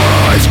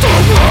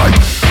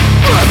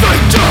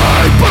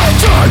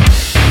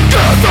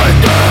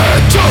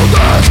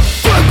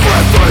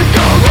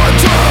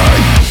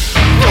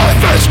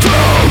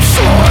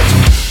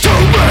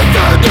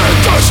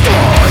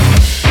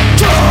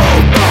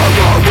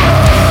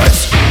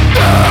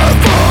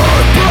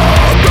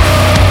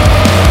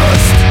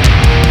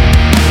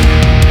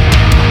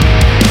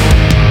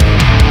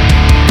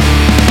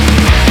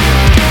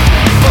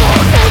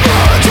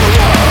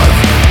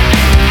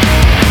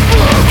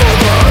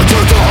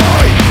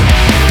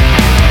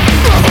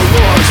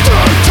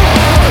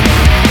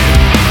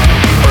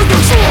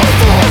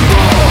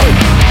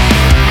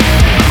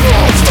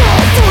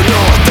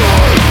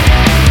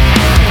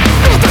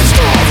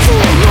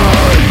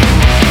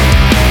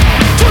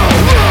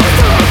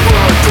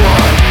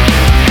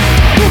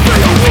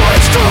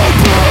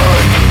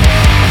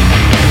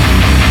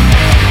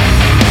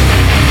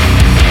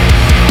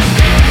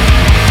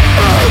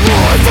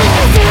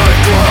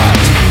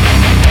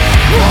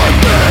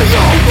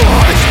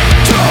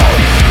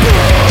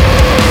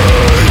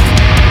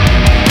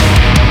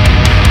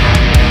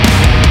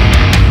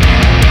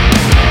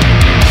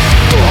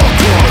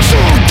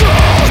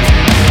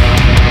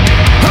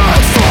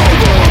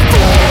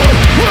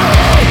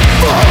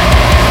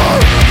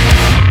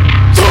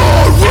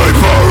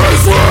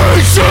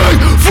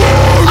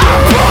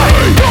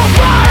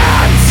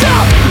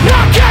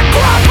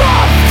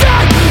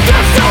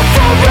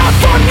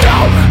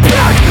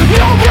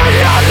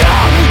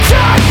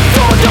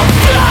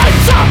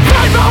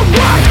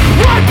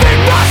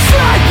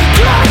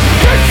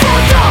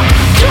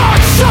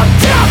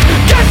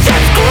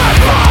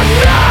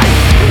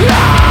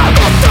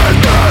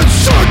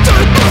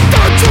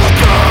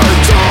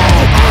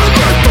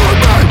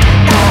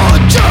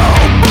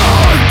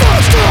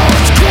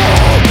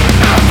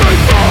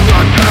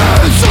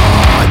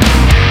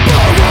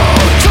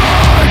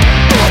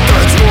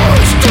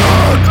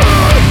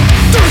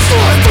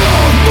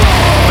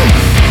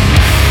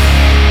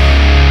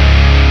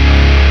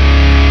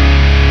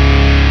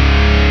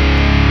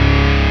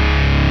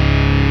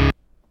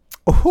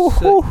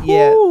 So,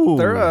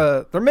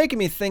 yeah, they're making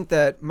me think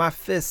that my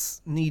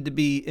fists need to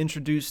be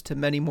introduced to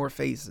many more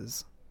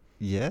faces.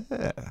 Yeah.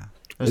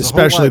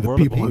 Especially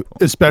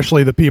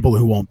the people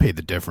who won't pay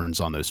the difference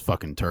on those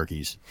fucking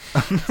turkeys.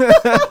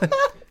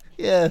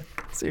 Yeah,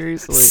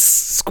 seriously.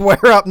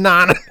 Square up,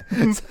 Nana.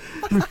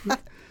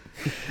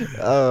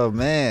 Oh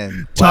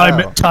man.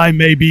 Time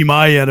may be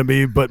my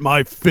enemy, but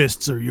my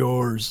fists are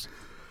yours.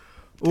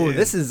 Ooh,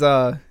 this is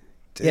Dude,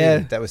 yeah.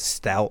 that was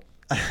stout.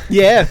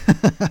 Yeah.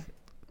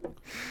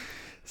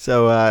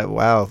 So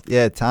wow,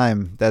 yeah,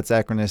 time. That's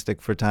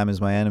anachronistic for time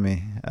is my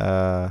enemy.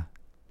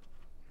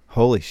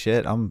 Holy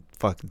shit, I'm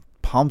fucking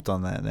pumped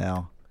on that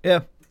now.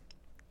 Yeah.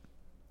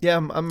 Yeah,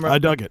 I'm I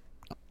dug it.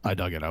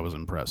 I was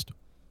impressed.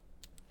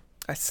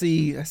 I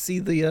see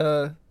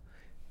the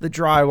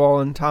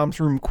drywall in Tom's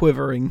room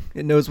quivering.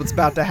 It knows what's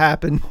about to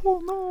happen.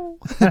 Oh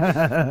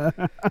no.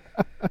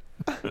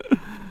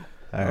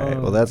 All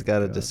right. Well, that's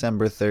got a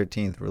December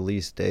 13th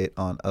release date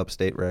on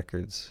Upstate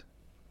Records.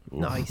 Oof,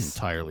 Nice.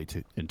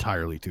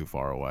 Entirely too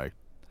far away.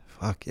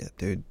 Fuck yeah,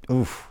 dude.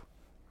 Oof.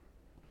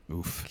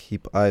 Oof.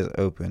 Keep eyes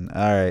open.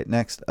 All right.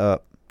 Next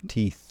up,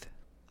 Teeth.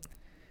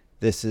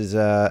 This is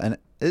a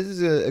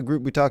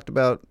group we talked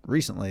about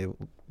recently,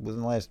 within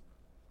the last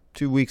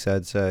 2 weeks,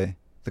 I'd say.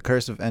 The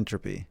Curse of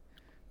Entropy.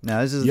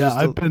 Now this is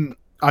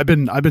I've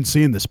been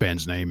seeing this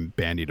band's name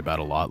bandied about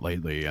a lot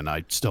lately, and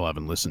I still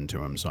haven't listened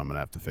to him, so I'm gonna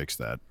have to fix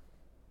that.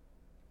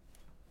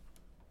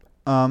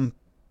 well.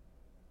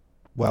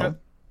 Okay.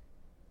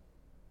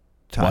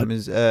 Time What?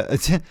 is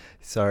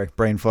sorry,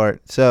 brain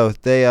fart. So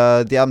the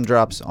album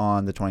drops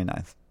on the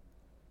 29th.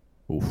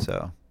 Oof.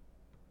 So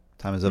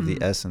time is of the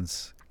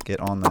essence. Get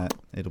on that.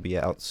 It'll be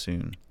out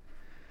soon.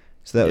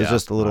 So that was Yeah,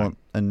 just a little right.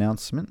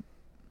 announcement.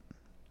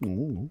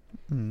 Ooh.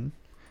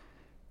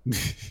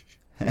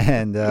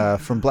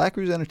 And from Black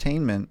Rose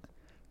Entertainment,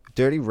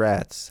 Dirty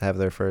Rats have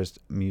their first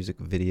music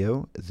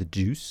video, The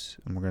Juice,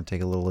 and we're going to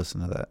take a little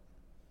listen to that.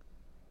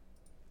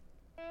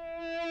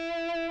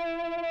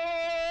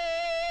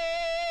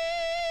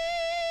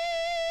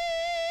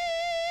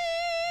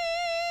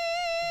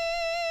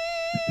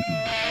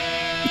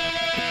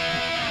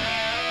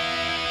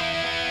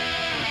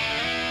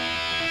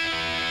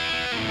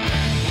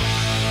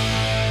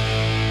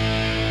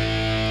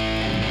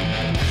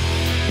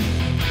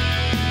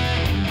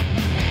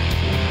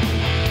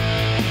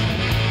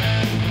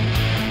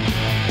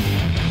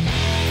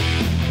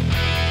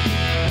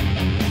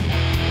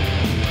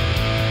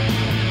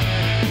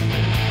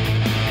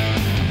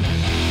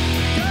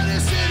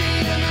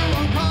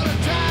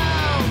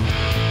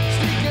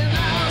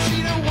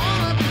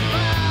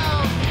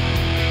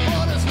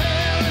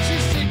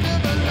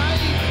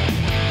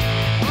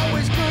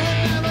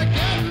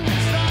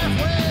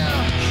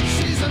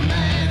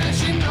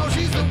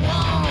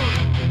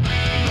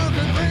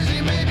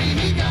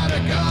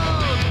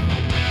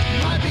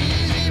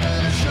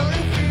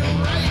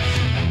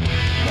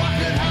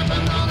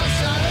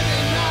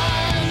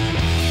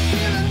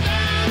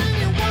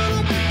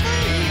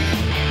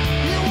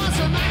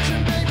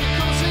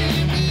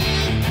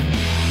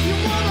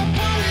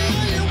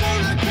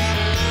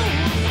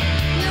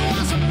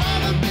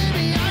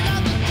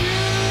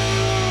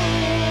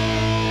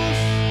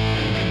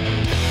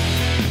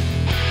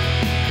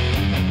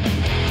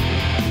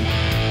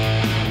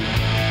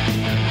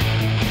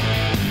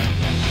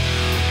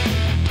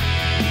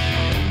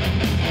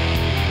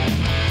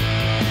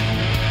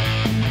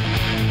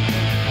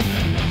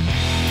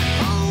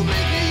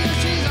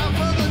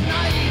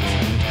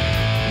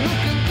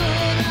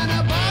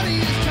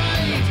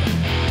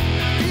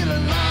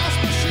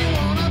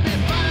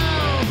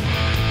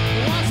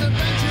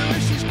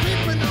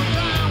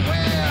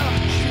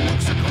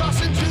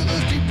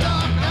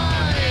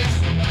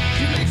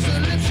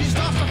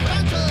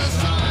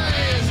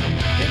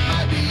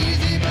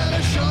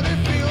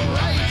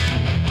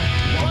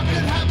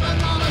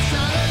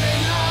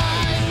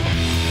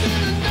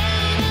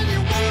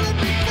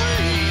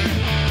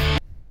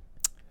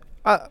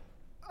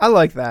 I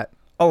like that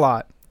a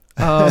lot.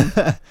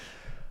 That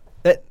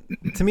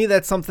to me,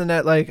 that's something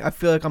that like I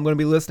feel like I'm going to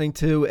be listening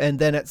to, and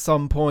then at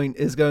some point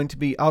is going to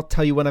be, I'll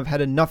tell you when I've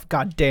had enough.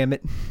 God damn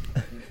it!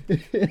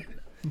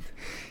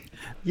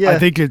 Yeah. I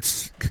think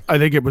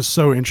it was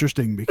so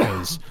interesting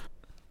because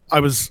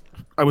I was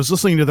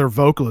listening to their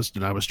vocalist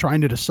and I was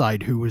trying to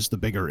decide who was the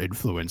bigger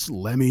influence,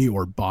 Lemmy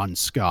or Bon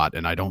Scott,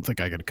 and I don't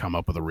think I could come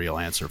up with a real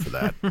answer for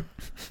that.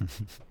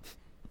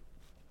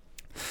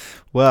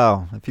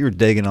 Well, if you were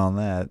digging on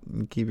that,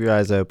 keep your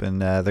eyes open.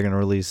 They're going to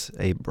release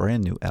a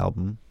brand new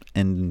album,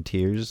 End in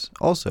Tears,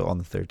 also on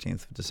the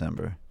 13th of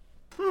December.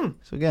 So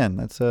again,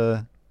 that's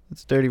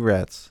Dirty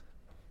Rats.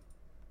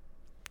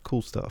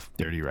 Cool stuff.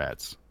 Dirty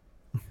Rats.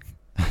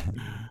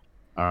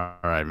 All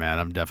right, man.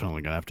 I'm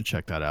definitely gonna have to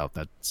check that out.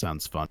 That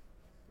sounds fun.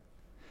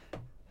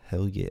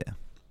 Hell yeah.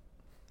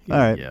 All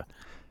right. Yeah.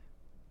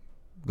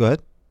 Go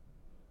ahead.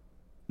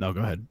 No,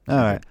 go ahead. All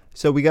right.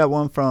 So we got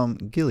one from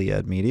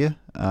Gilead Media.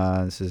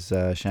 This is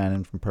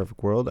Shannon from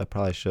Perfect World. I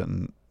probably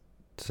shouldn't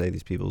say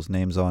these people's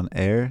names on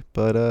air,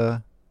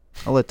 but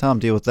I'll let Tom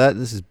deal with that.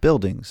 This is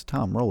buildings.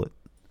 Tom, roll it.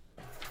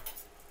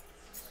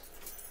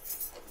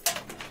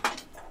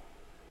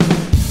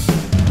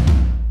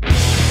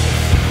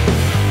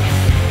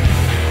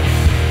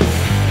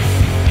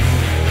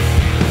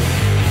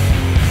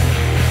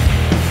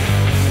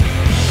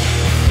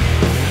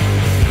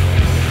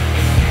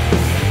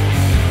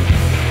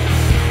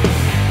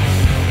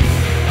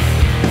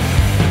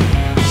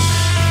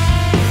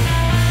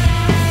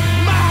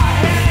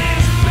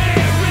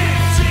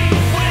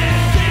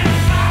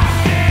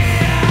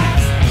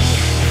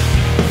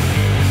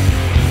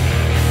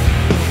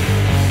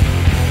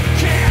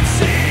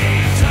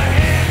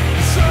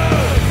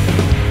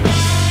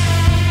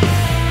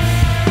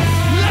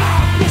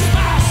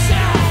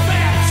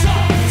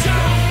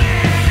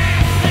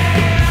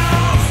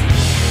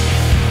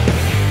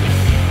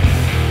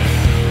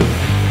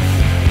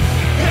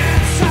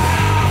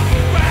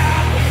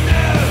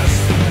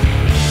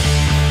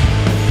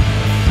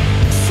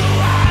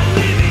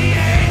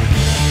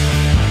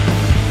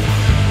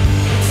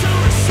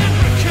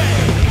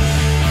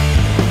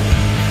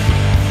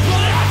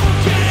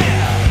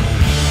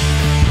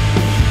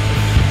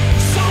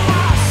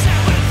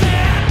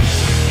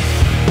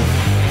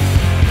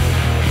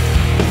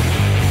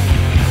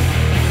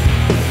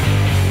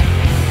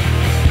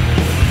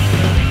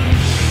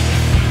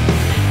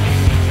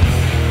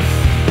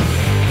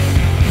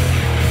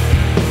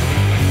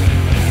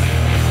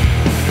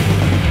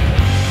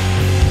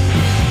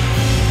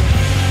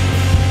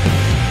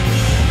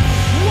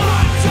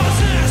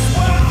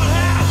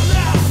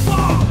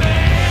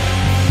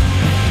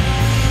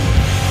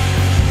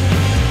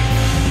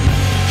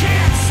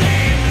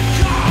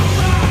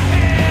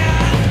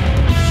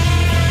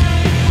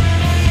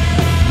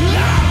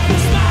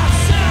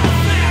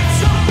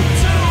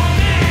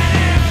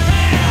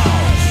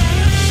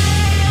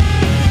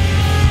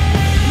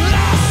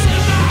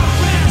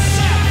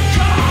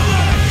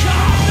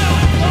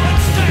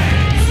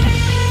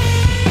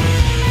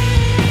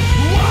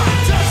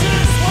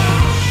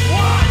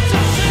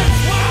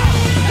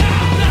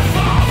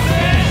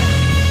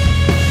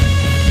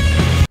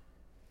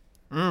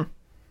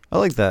 I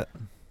like that.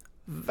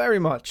 Very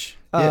much.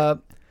 Yeah.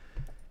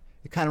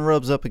 It kind of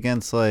rubs up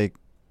against like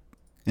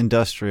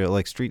industrial,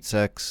 like Street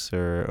Sex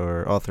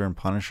or Author and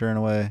Punisher in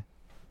a way.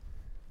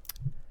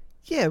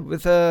 Yeah,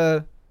 with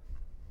a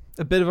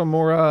bit of a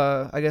more,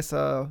 I guess,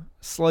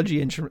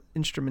 sludgy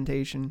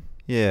instrumentation.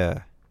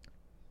 Yeah.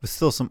 With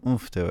still some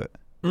oomph to it.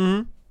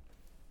 Mm-hmm.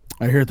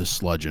 I hear the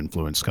sludge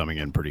influence coming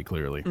in pretty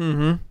clearly.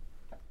 Mm-hmm.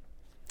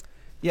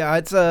 Yeah,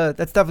 it's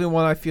that's definitely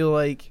one I feel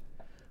like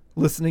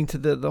listening to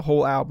the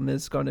whole album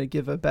is going to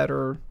give a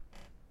better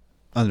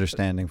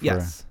understanding for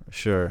yes.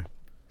 Sure.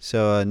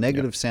 So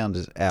Negative Sound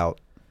is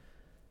out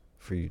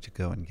for you to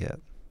go and get.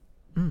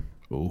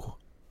 Ooh.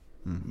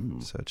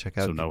 So check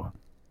out. So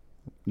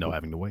no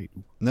having to wait.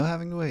 No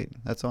having to wait.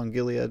 That's on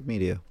Gilead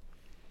Media.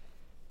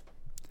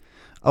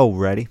 Oh,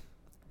 ready?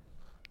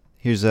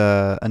 Here's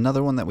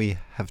another one that we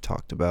have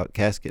talked about,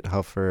 Casket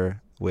Huffer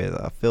with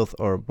Filth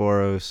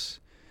Ouroboros,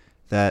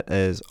 that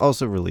is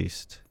also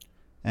released.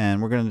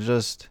 And we're going to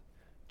just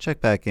check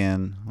back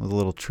in with a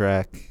little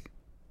track,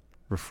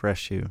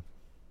 refresh you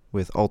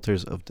with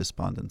Altars of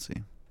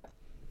Despondency.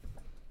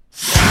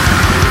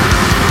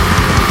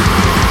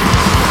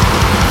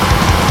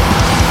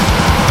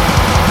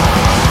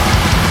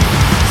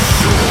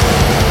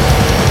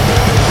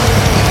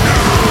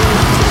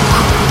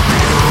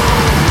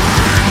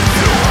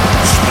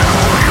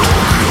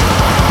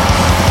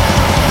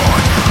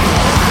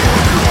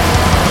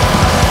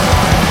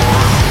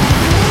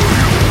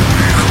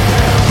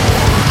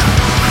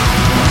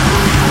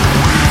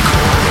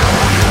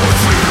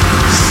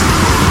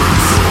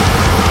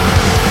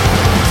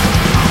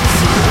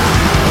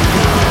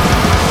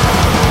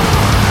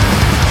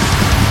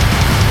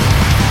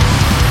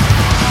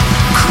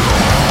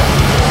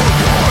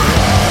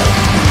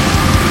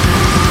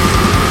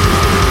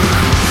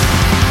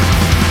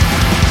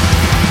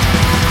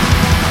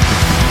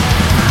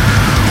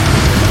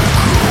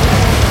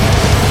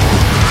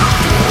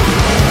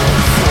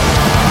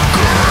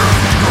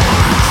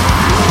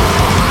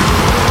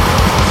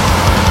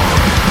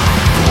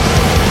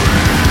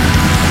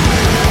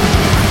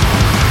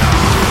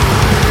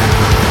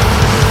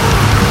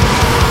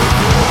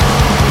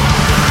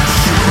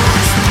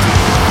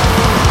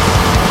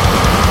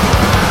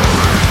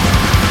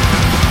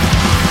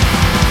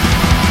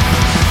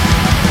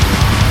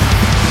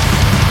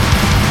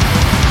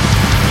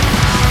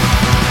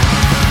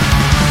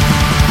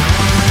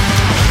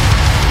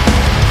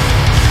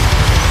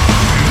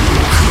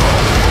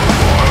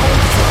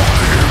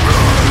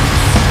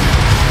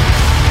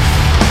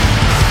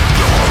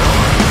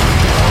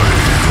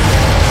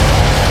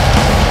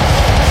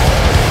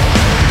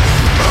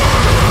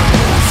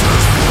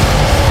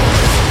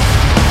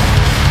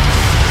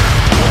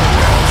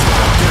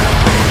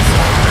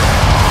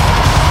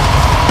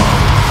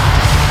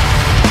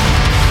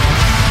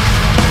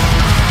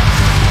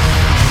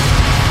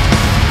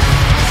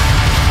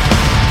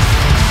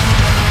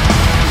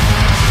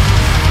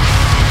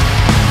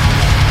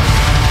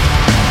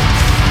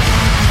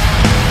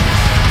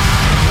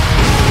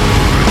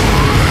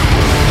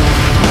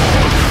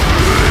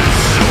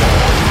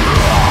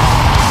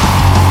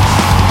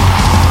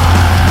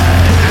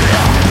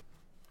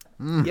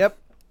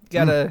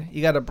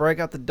 You gotta break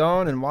out the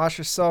dawn and wash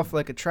yourself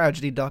like a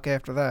tragedy duck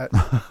after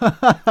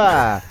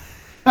that.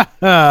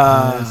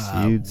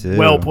 Yes, you do.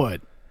 Well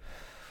put.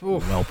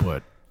 Oof. Well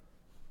put.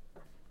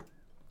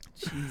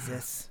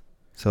 Jesus.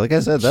 So like I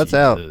said, that's Jesus.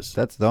 out.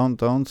 That's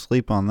don't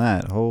sleep on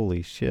that.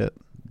 Holy shit.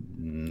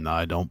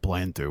 I don't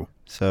plan to.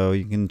 So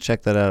you can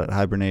check that out at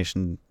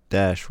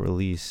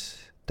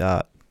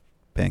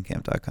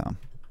hibernation-release.bandcamp.com.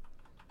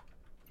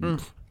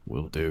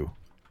 Will do.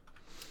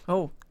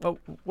 Oh,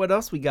 what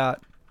else we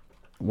got?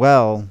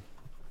 Well,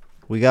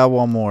 we got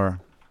one more.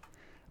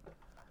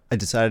 I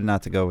decided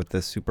not to go with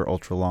this super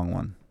ultra long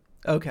one.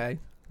 Okay.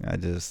 I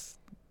just,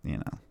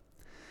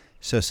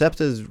 So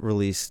Septa's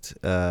released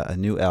a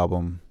new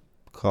album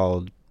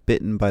called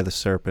Bitten by the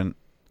Serpent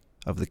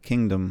of the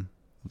Kingdom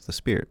of the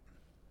Spirit.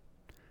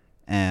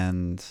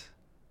 And,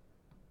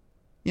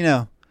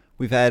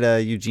 we've had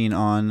Eugene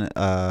on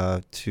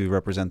to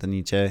represent the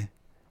Nietzsche.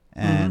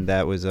 And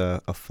that was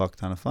a fuck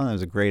ton of fun. It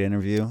was a great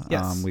interview.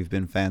 Yes. We've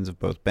been fans of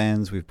both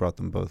bands. We've brought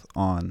them both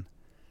on.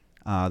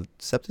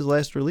 Septa's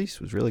last release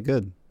was really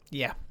good.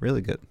 Yeah.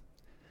 Really good.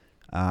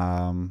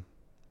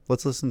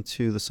 Let's listen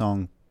to the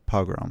song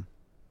Pogrom.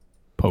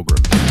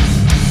 Pogrom.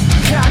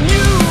 Can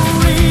you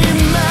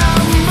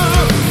remember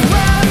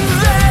when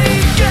they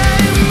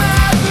came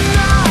at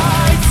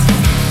night?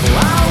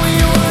 While we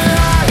were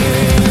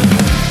hiding,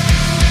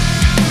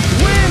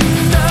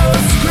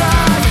 windows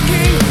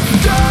cracking,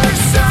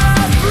 doors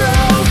are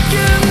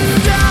broken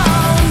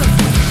down,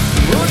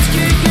 woods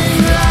kicking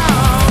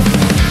loud.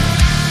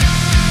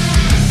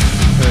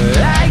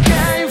 I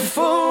came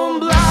from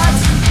blood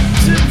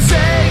to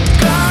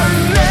take our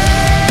names,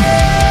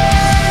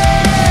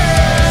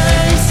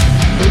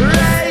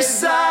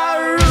 raise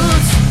our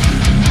roots,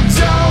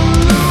 don't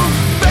look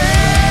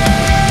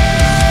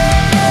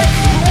back.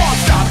 We won't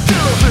stop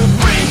till the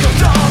brink of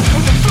dawn.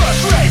 With the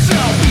first rays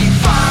will be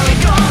finally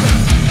gone,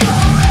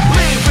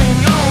 leaving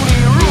only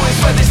ruins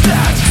where they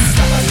stand.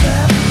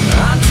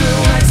 Until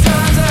next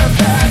time they're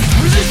back,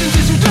 resistance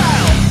is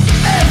futile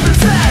and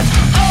pretend.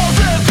 All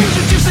the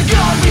fugitives are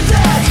gonna be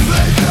dead.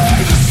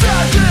 The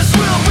soldiers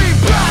will be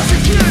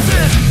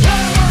prosecuted.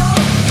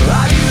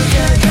 But you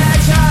can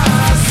catch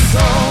us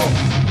all.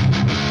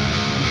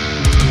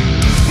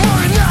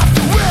 More enough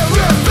to where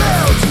we're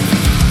built.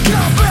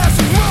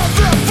 Confessing all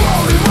the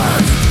holy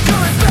words.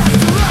 Coming back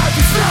to life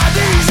is not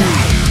easy.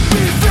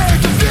 We fear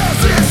to feel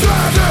this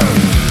wonder.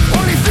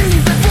 Only thing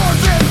that more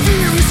than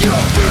fear is your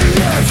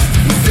obedience.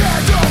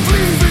 Instead of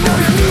leaving on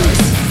your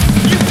knees,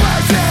 you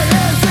fight their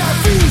hands and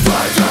feet.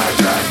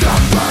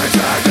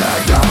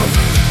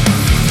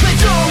 They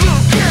don't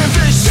look in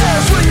the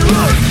shadows when you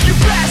look. Your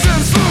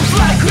presence looks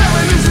like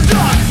lemons in the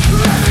dark.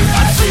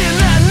 I've seen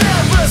that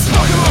never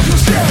spoken of your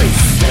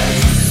states.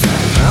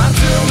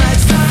 Until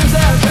next time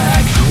they're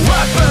back.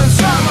 Weapons,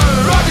 armor,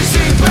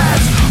 auditing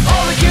pads.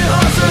 All the king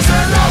hunters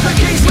and all the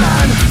king's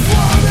men.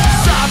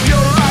 Stop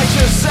your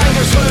righteous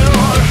anger for the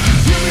Lord.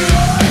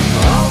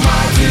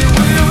 Almighty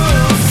we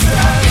will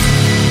stand.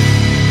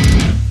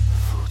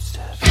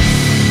 Footsteps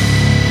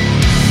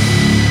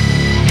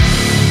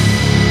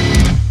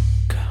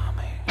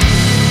coming.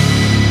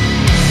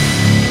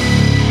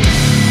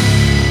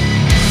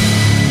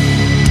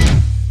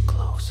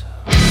 Closer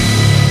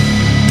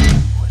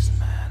with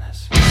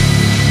madness.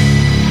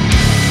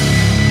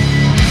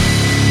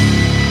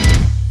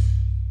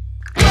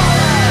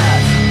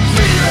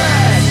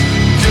 Fearless,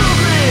 to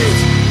greed,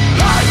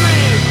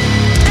 lively,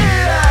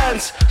 it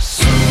ends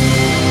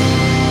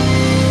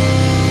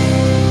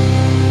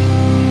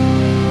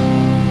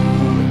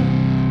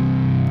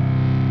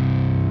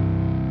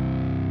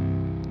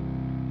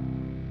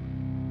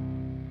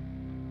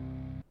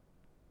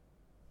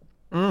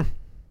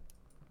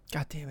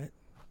God damn it.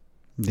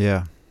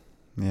 Yeah.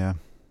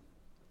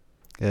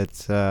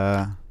 It's,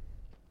 in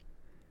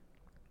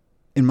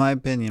my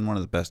opinion, one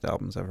of the best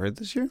albums I've heard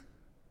this year.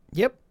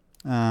 Yep.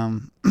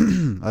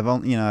 I've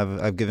only,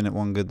 I've given it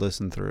one good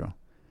listen through.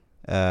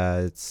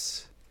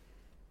 It's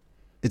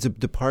a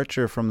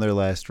departure from their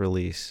last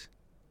release,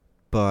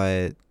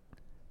 but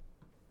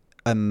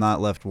I'm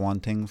not left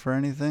wanting for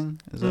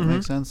anything. Does that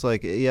make sense?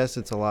 Like, yes,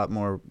 it's a lot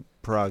more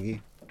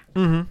proggy,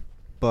 Mm-hmm.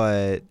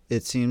 but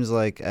it seems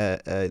like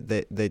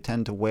they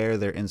tend to wear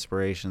their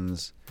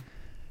inspirations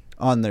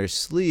on their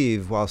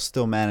sleeve while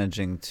still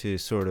managing to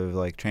sort of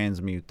like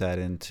transmute that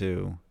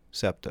into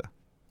Septa.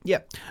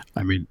 Yep.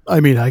 I mean,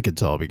 I could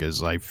tell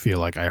because I feel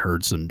like I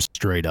heard some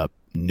straight up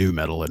new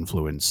metal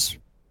influence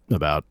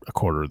about a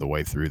quarter of the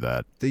way through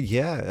that.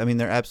 Yeah, I mean,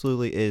 there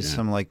absolutely is Yeah.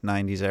 some like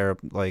 90s era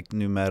like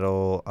new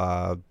metal.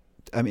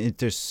 I mean,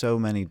 there's so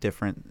many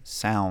different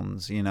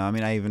sounds, I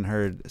mean, I even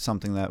heard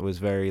something that was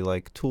very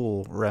like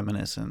Tool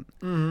reminiscent,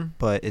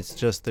 but it's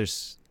just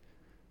there's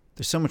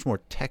so much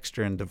more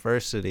texture and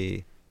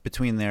diversity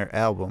between their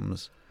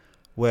albums.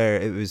 Where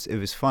it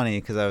was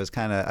funny because I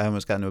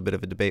almost got into a bit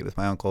of a debate with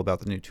my uncle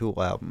about the new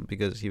Tool album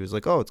because he was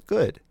like, "Oh, it's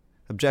good.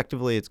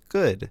 Objectively, it's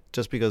good,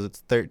 just because it's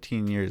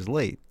 13 years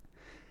late."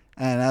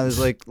 And I was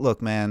like, "Look,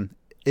 man,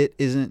 it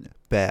isn't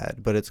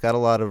bad, but it's got a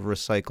lot of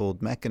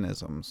recycled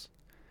mechanisms."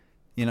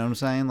 You know what I'm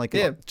saying? Like,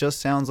 Yeah. it just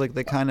sounds like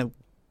they kind of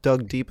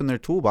dug deep in their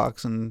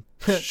toolbox and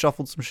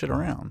shuffled some shit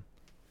around.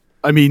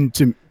 I mean,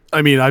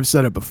 I've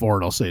said it before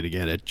and I'll say it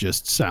again. It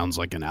just sounds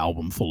like an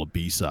album full of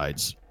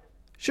B-sides.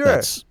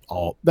 Sure.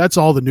 That's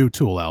all the new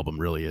Tool album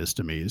really is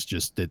to me. It's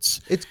just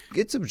It's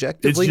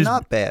objectively just-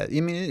 not bad.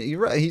 I mean, you're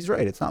right. He's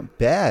right. It's not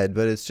bad,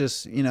 but it's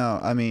just,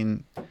 I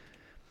mean,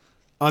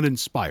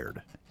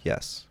 uninspired.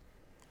 yes.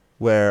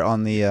 Where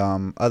on the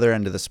other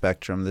end of the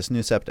spectrum, this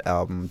new Septa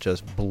album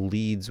just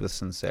bleeds with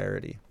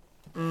sincerity.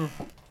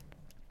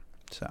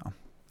 So,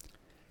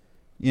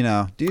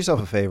 do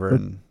yourself a favor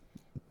and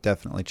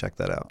definitely check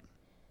that out.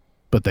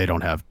 But they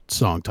don't have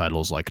song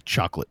titles like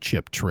Chocolate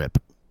Chip Trip.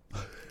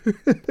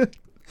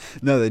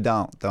 No, they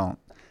don't.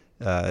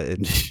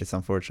 It's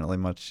unfortunately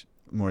much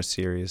more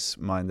serious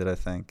minded, I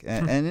think,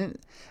 and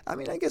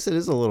I guess it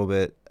is a little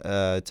bit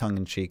tongue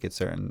in cheek at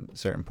certain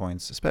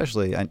points,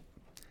 especially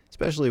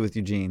with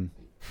Eugene.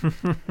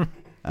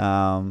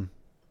 So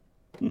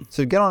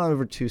get on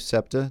over to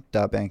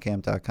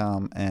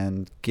septa.bandcamp.com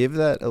and give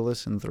that a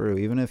listen through,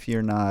 even if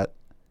you're not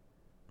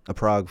a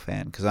prog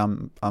fan, because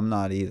I'm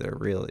not either,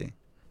 really.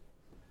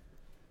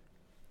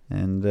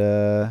 And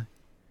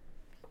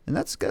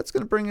that's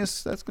gonna bring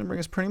us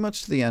pretty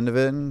much to the end of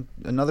it. And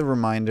another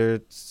reminder: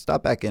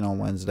 stop back in on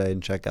Wednesday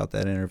and check out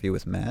that interview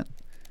with Matt.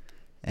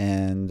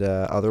 And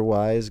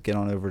otherwise, get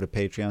on over to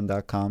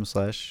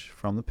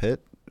patreon.com/fromthepit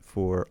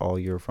for all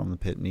your From the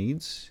Pit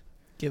needs.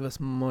 Give us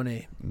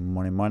money.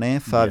 Money.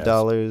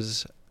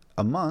 $5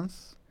 a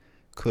month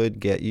could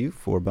get you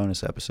 4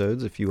 bonus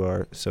episodes if you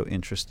are so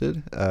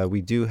interested.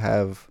 We do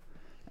have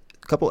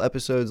a couple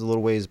episodes a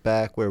little ways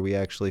back where we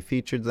actually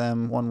featured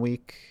them one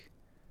week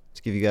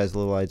to give you guys a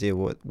little idea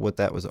what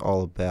that was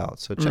all about.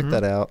 So check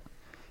that out.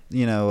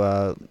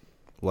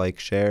 Like,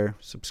 share,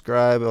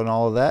 subscribe, and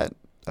all of that.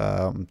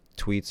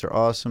 Tweets are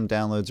awesome.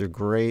 Downloads are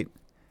great.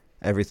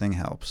 Everything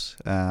helps.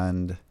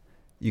 And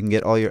you can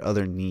get all your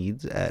other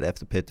needs at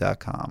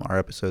fthepit.com. Our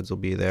episodes will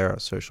be there, our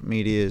social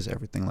medias,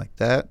 everything like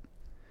that.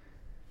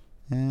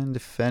 And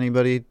if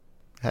anybody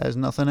has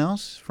nothing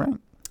else, Frank?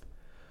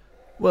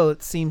 Well,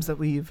 it seems that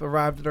we've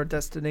arrived at our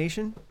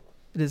destination.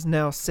 It is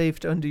now safe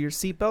to undo your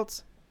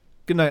seatbelts.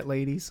 Good night,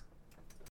 ladies.